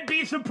can't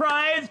be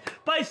surprised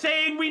by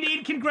saying we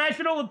need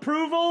congressional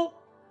approval?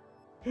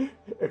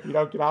 If you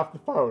don't get off the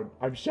phone,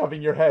 I'm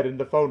shoving your head in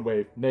the phone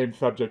wave, name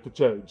subject to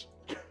change.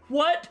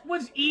 What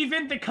was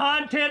even the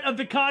content of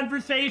the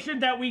conversation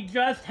that we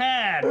just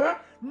had?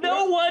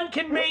 No one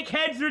can make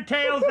heads or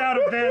tails out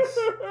of this.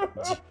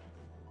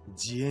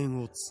 自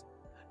演オツ。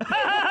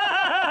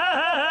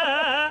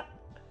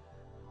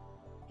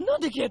なん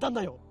で消えたん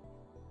だよ。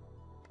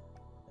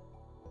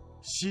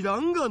知ら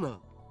んがな。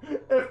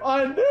If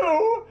I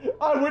knew,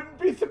 I wouldn't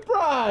be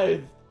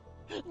surprised.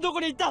 どこ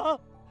に行った？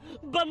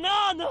バ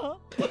ナナ！バ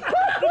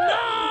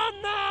ナ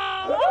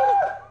ナ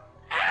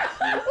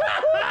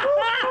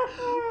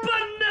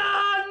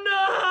！Banana!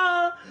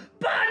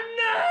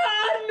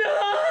 Banana!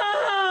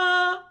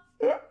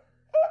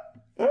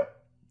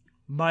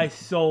 My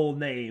soul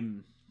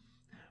name.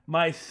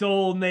 My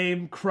soul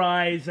name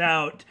cries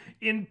out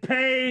in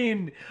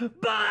pain.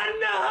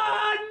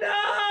 Banana!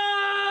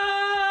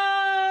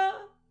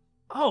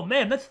 Oh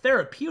man, that's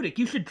therapeutic.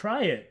 You should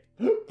try it.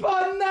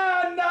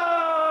 Banana!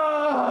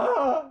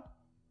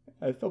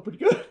 That felt pretty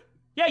good.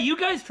 Yeah, you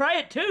guys try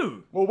it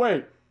too. Well,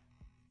 wait.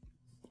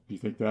 Do you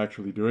think they're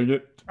actually doing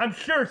it? I'm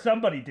sure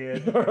somebody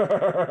did.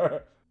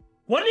 Wasn't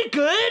it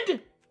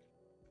good?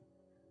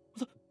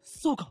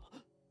 そうか。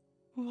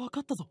わ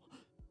かったぞ。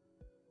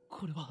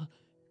これは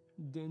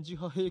電磁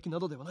波兵器な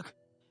どではなく、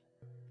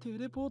テ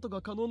レポート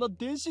が可能な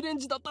電子レン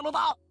ジだったの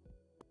だ。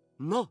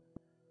なんだ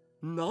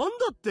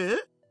って？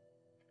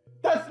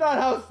 That's not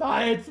how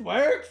science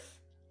works!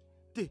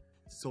 って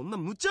そんな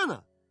無茶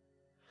な。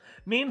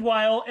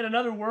 Meanwhile, in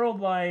another world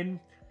line,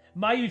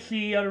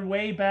 Mayushi on her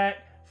way back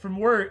from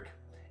work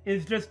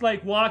is just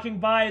like walking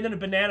by and then a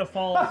banana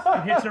falls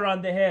and hits her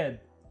on the head.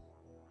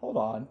 Hold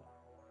on.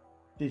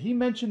 Did he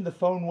mention the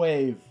phone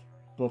wave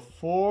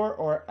before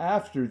or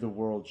after the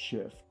world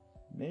shift?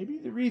 Maybe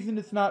the reason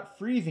it's not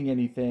freezing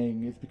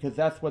anything is because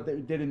that's what they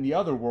did in the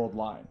other world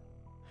line.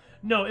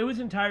 No, it was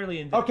entirely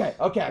in this. Okay,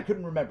 I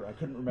couldn't remember.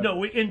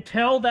 No,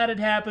 until that had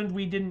happened,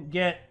 we didn't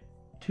get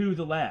to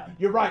the lab.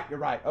 You're right.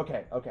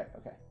 Okay.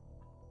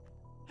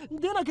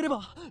 でなけれ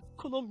ば、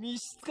この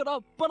密室から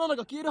バナナ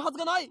が消えるはず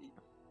がない。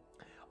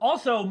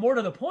 Also, more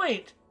to the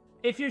point,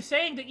 if you're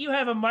saying that you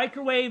have a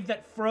microwave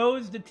that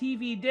froze the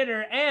TV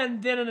dinner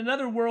and then in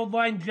another world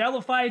line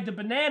jellified the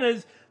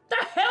bananas, the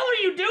hell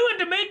are you doing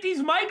to make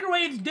these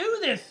microwaves do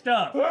this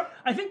stuff?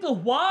 I think the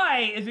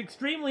why is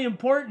extremely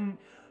important,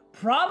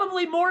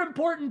 probably more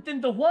important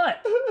than the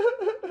what.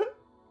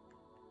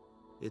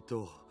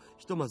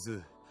 ひとま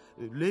ず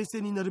冷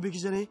静になるべき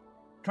じゃね？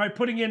 Try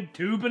putting in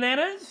 2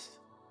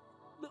 bananas?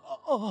 あ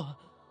あ、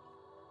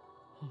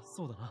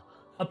そうだな。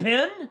 A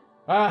pen?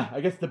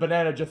 I guess the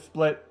banana just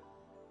split.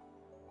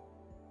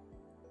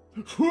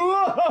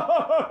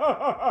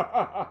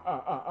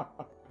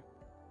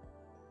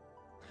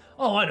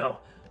 Oh, I know.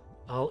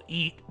 I'll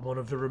eat one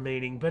of the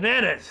remaining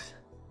bananas.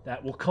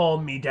 That will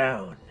calm me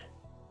down.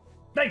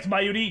 Thanks,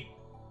 Mayuri.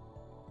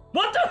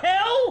 What the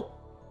hell?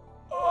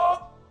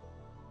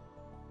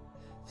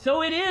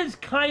 So it is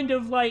kind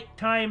of like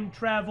time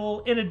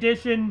travel in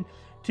addition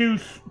to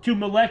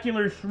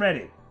molecular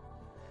shredding.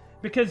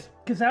 Because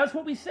that's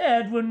what we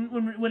said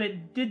when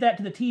it did that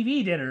to the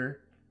TV dinner.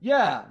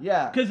 Yeah.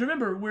 Because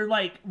remember, we're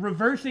like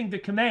reversing the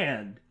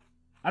command.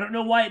 I don't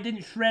know why it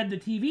didn't shred the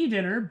TV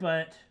dinner,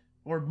 but...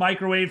 Or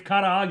microwave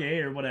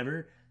karaage or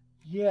whatever.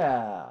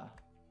 Yeah.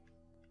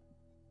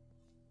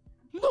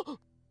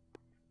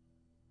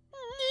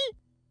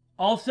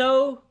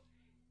 Also...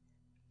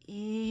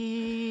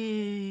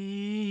 Ew.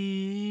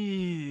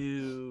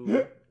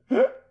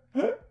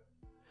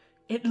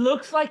 It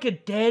looks like a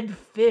dead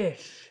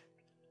fish.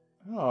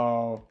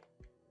 Oh.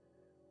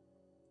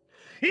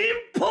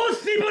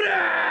 Impossible!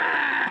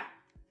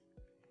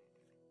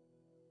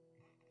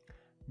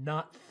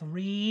 Not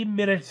 3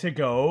 minutes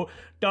ago,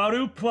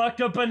 Daru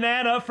plucked a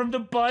banana from the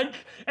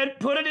bunch and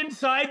put it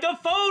inside the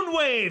phone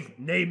wave.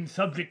 Name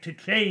subject to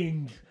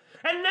change.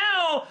 And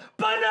now,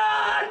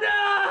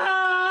 banana!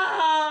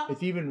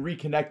 It's even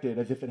reconnected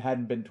as if it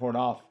hadn't been torn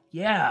off.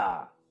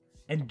 Yeah.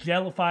 And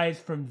jellifies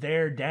from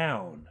there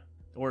down.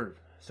 Or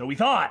so we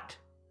thought.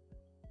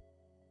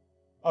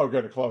 Oh,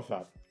 good, a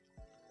close-up.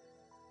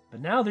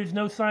 But now there's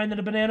no sign that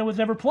a banana was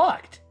ever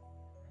plucked.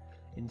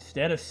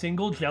 Instead, a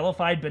single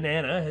jellified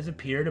banana has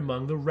appeared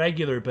among the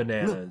regular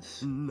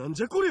bananas. なん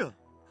じゃこりゃ。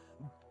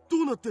ど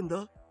うなってん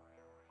だ？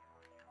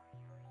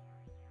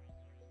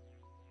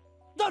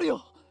誰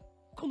よ？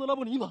このラ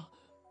ボに今、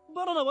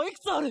バナナはいく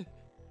つある？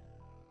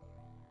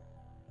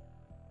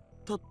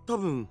多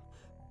分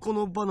こ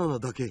のバナナ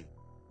だけ。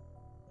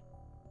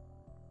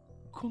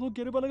この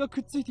ゲルバナが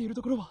くっついている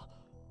ところは、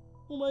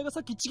お前が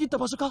さっきちぎった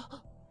場所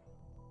か？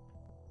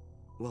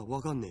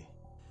わかんねえ。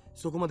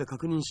そこまで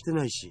確認して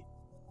ないし。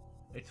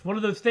It's one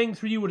of those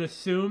things where you would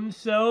assume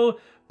so,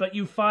 but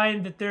you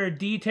find that there are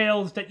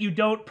details that you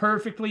don't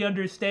perfectly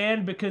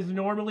understand because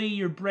normally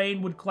your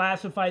brain would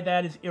classify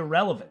that as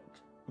irrelevant.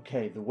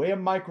 Okay, the way a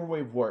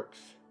microwave works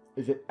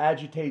is it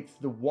agitates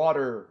the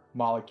water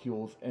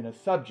molecules in a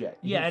subject.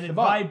 Yeah, and it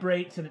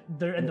vibrates, and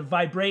the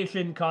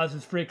vibration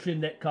causes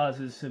friction that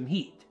causes some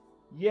heat.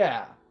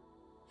 Yeah.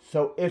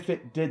 So if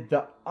it did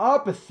the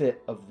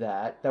opposite of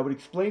that, that would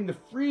explain the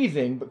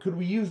freezing, but could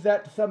we use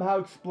that to somehow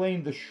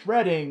explain the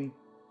shredding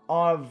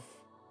of...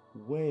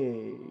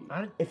 Wait.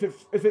 If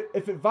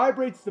it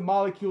vibrates the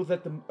molecules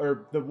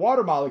the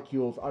water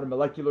molecules on a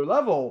molecular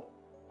level,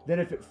 then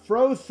if it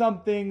froze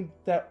something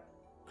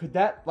could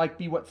that like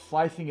be what's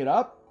slicing it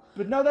up?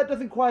 But no, that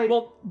doesn't quite...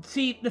 Well,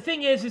 see, the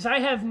thing is I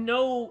have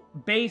no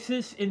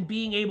basis in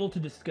being able to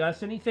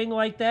discuss anything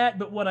like that,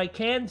 but what I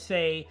can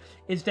say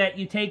is that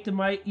you take the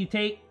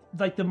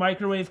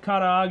microwave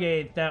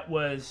karaage that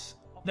was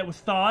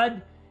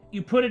thawed,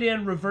 you put it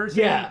in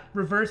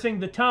reversing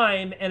the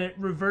time, and it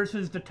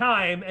reverses the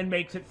time and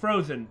makes it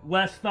frozen,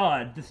 less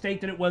thawed, the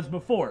state that it was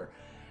before.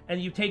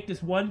 And you take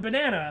this one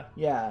banana,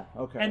 yeah,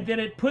 okay, and then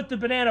it put the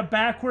banana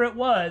back where it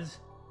was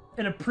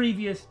in a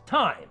previous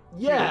time.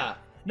 Yeah.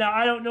 Now,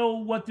 I don't know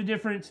what the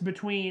difference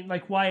between,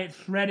 like, why it's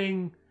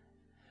shredding...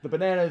 the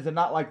bananas and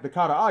not, like, the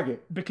karaage.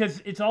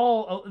 Because it's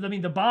all... I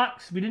mean, the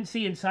box, we didn't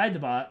see inside the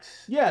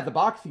box. Yeah, the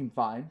box seemed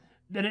fine.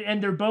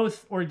 And they're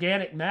both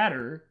organic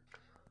matter.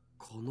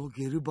 この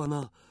ゲルバ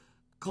ナ、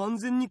完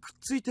全にくっ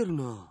ついてる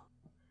な。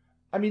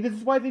I mean, this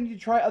is why they need to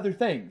try other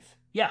things.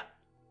 Yeah.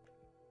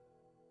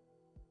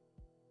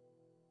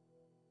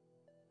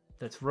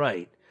 That's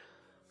right.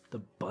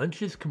 The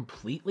bunch is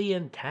completely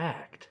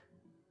intact.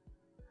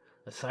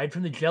 Aside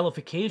from the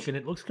jellification,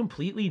 it looks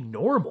completely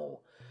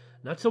normal.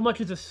 Not so much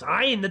as a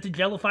sign that the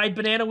jellified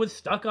banana was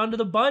stuck onto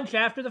the bunch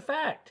after the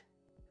fact.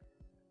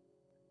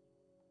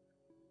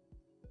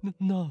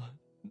 なあ、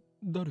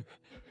ダル。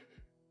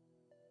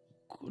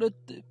これっ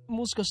て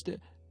もしかして。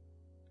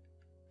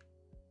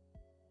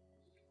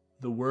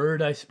The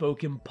word I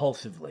spoke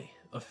impulsively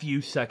a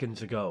few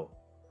seconds ago.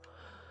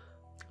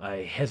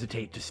 I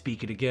hesitate to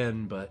speak it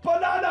again, but...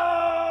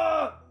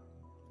 Banana!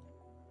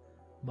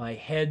 My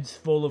head's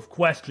full of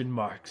question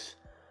marks.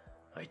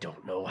 I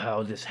don't know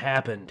how this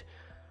happened,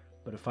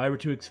 but if I were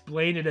to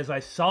explain it as I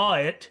saw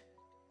it...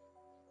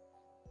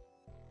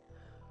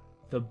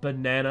 The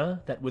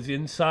banana that was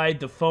inside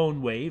the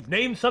phone wave,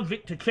 name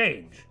subject to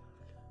change,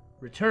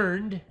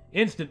 returned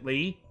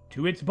instantly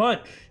to its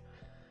bunch.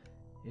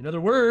 In other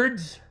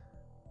words...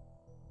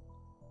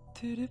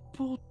 テレ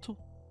ポート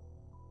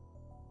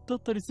だっ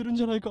たりするん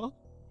じゃないか?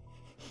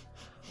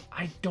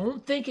 I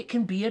don't think it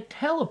can be a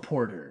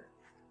teleporter.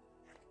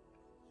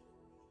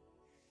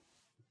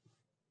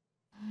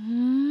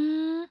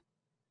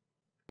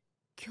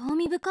 興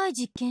味深い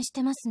実験し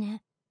てます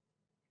ね。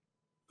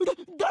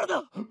誰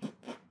だ?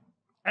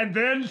 And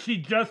then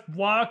she just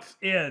walks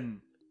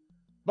in.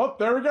 Oh,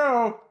 there we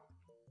go.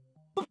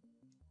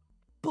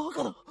 バ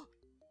カだ。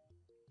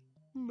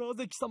な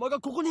ぜ貴様が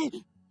ここ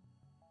に?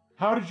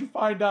 How did you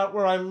find out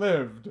where I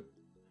lived?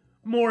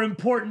 More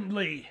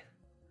importantly,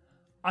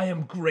 I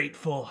am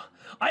grateful.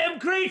 I am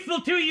grateful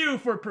to you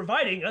for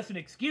providing us an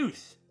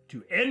excuse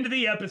to end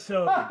the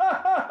episode.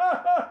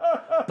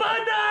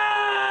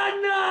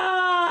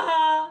 Banana!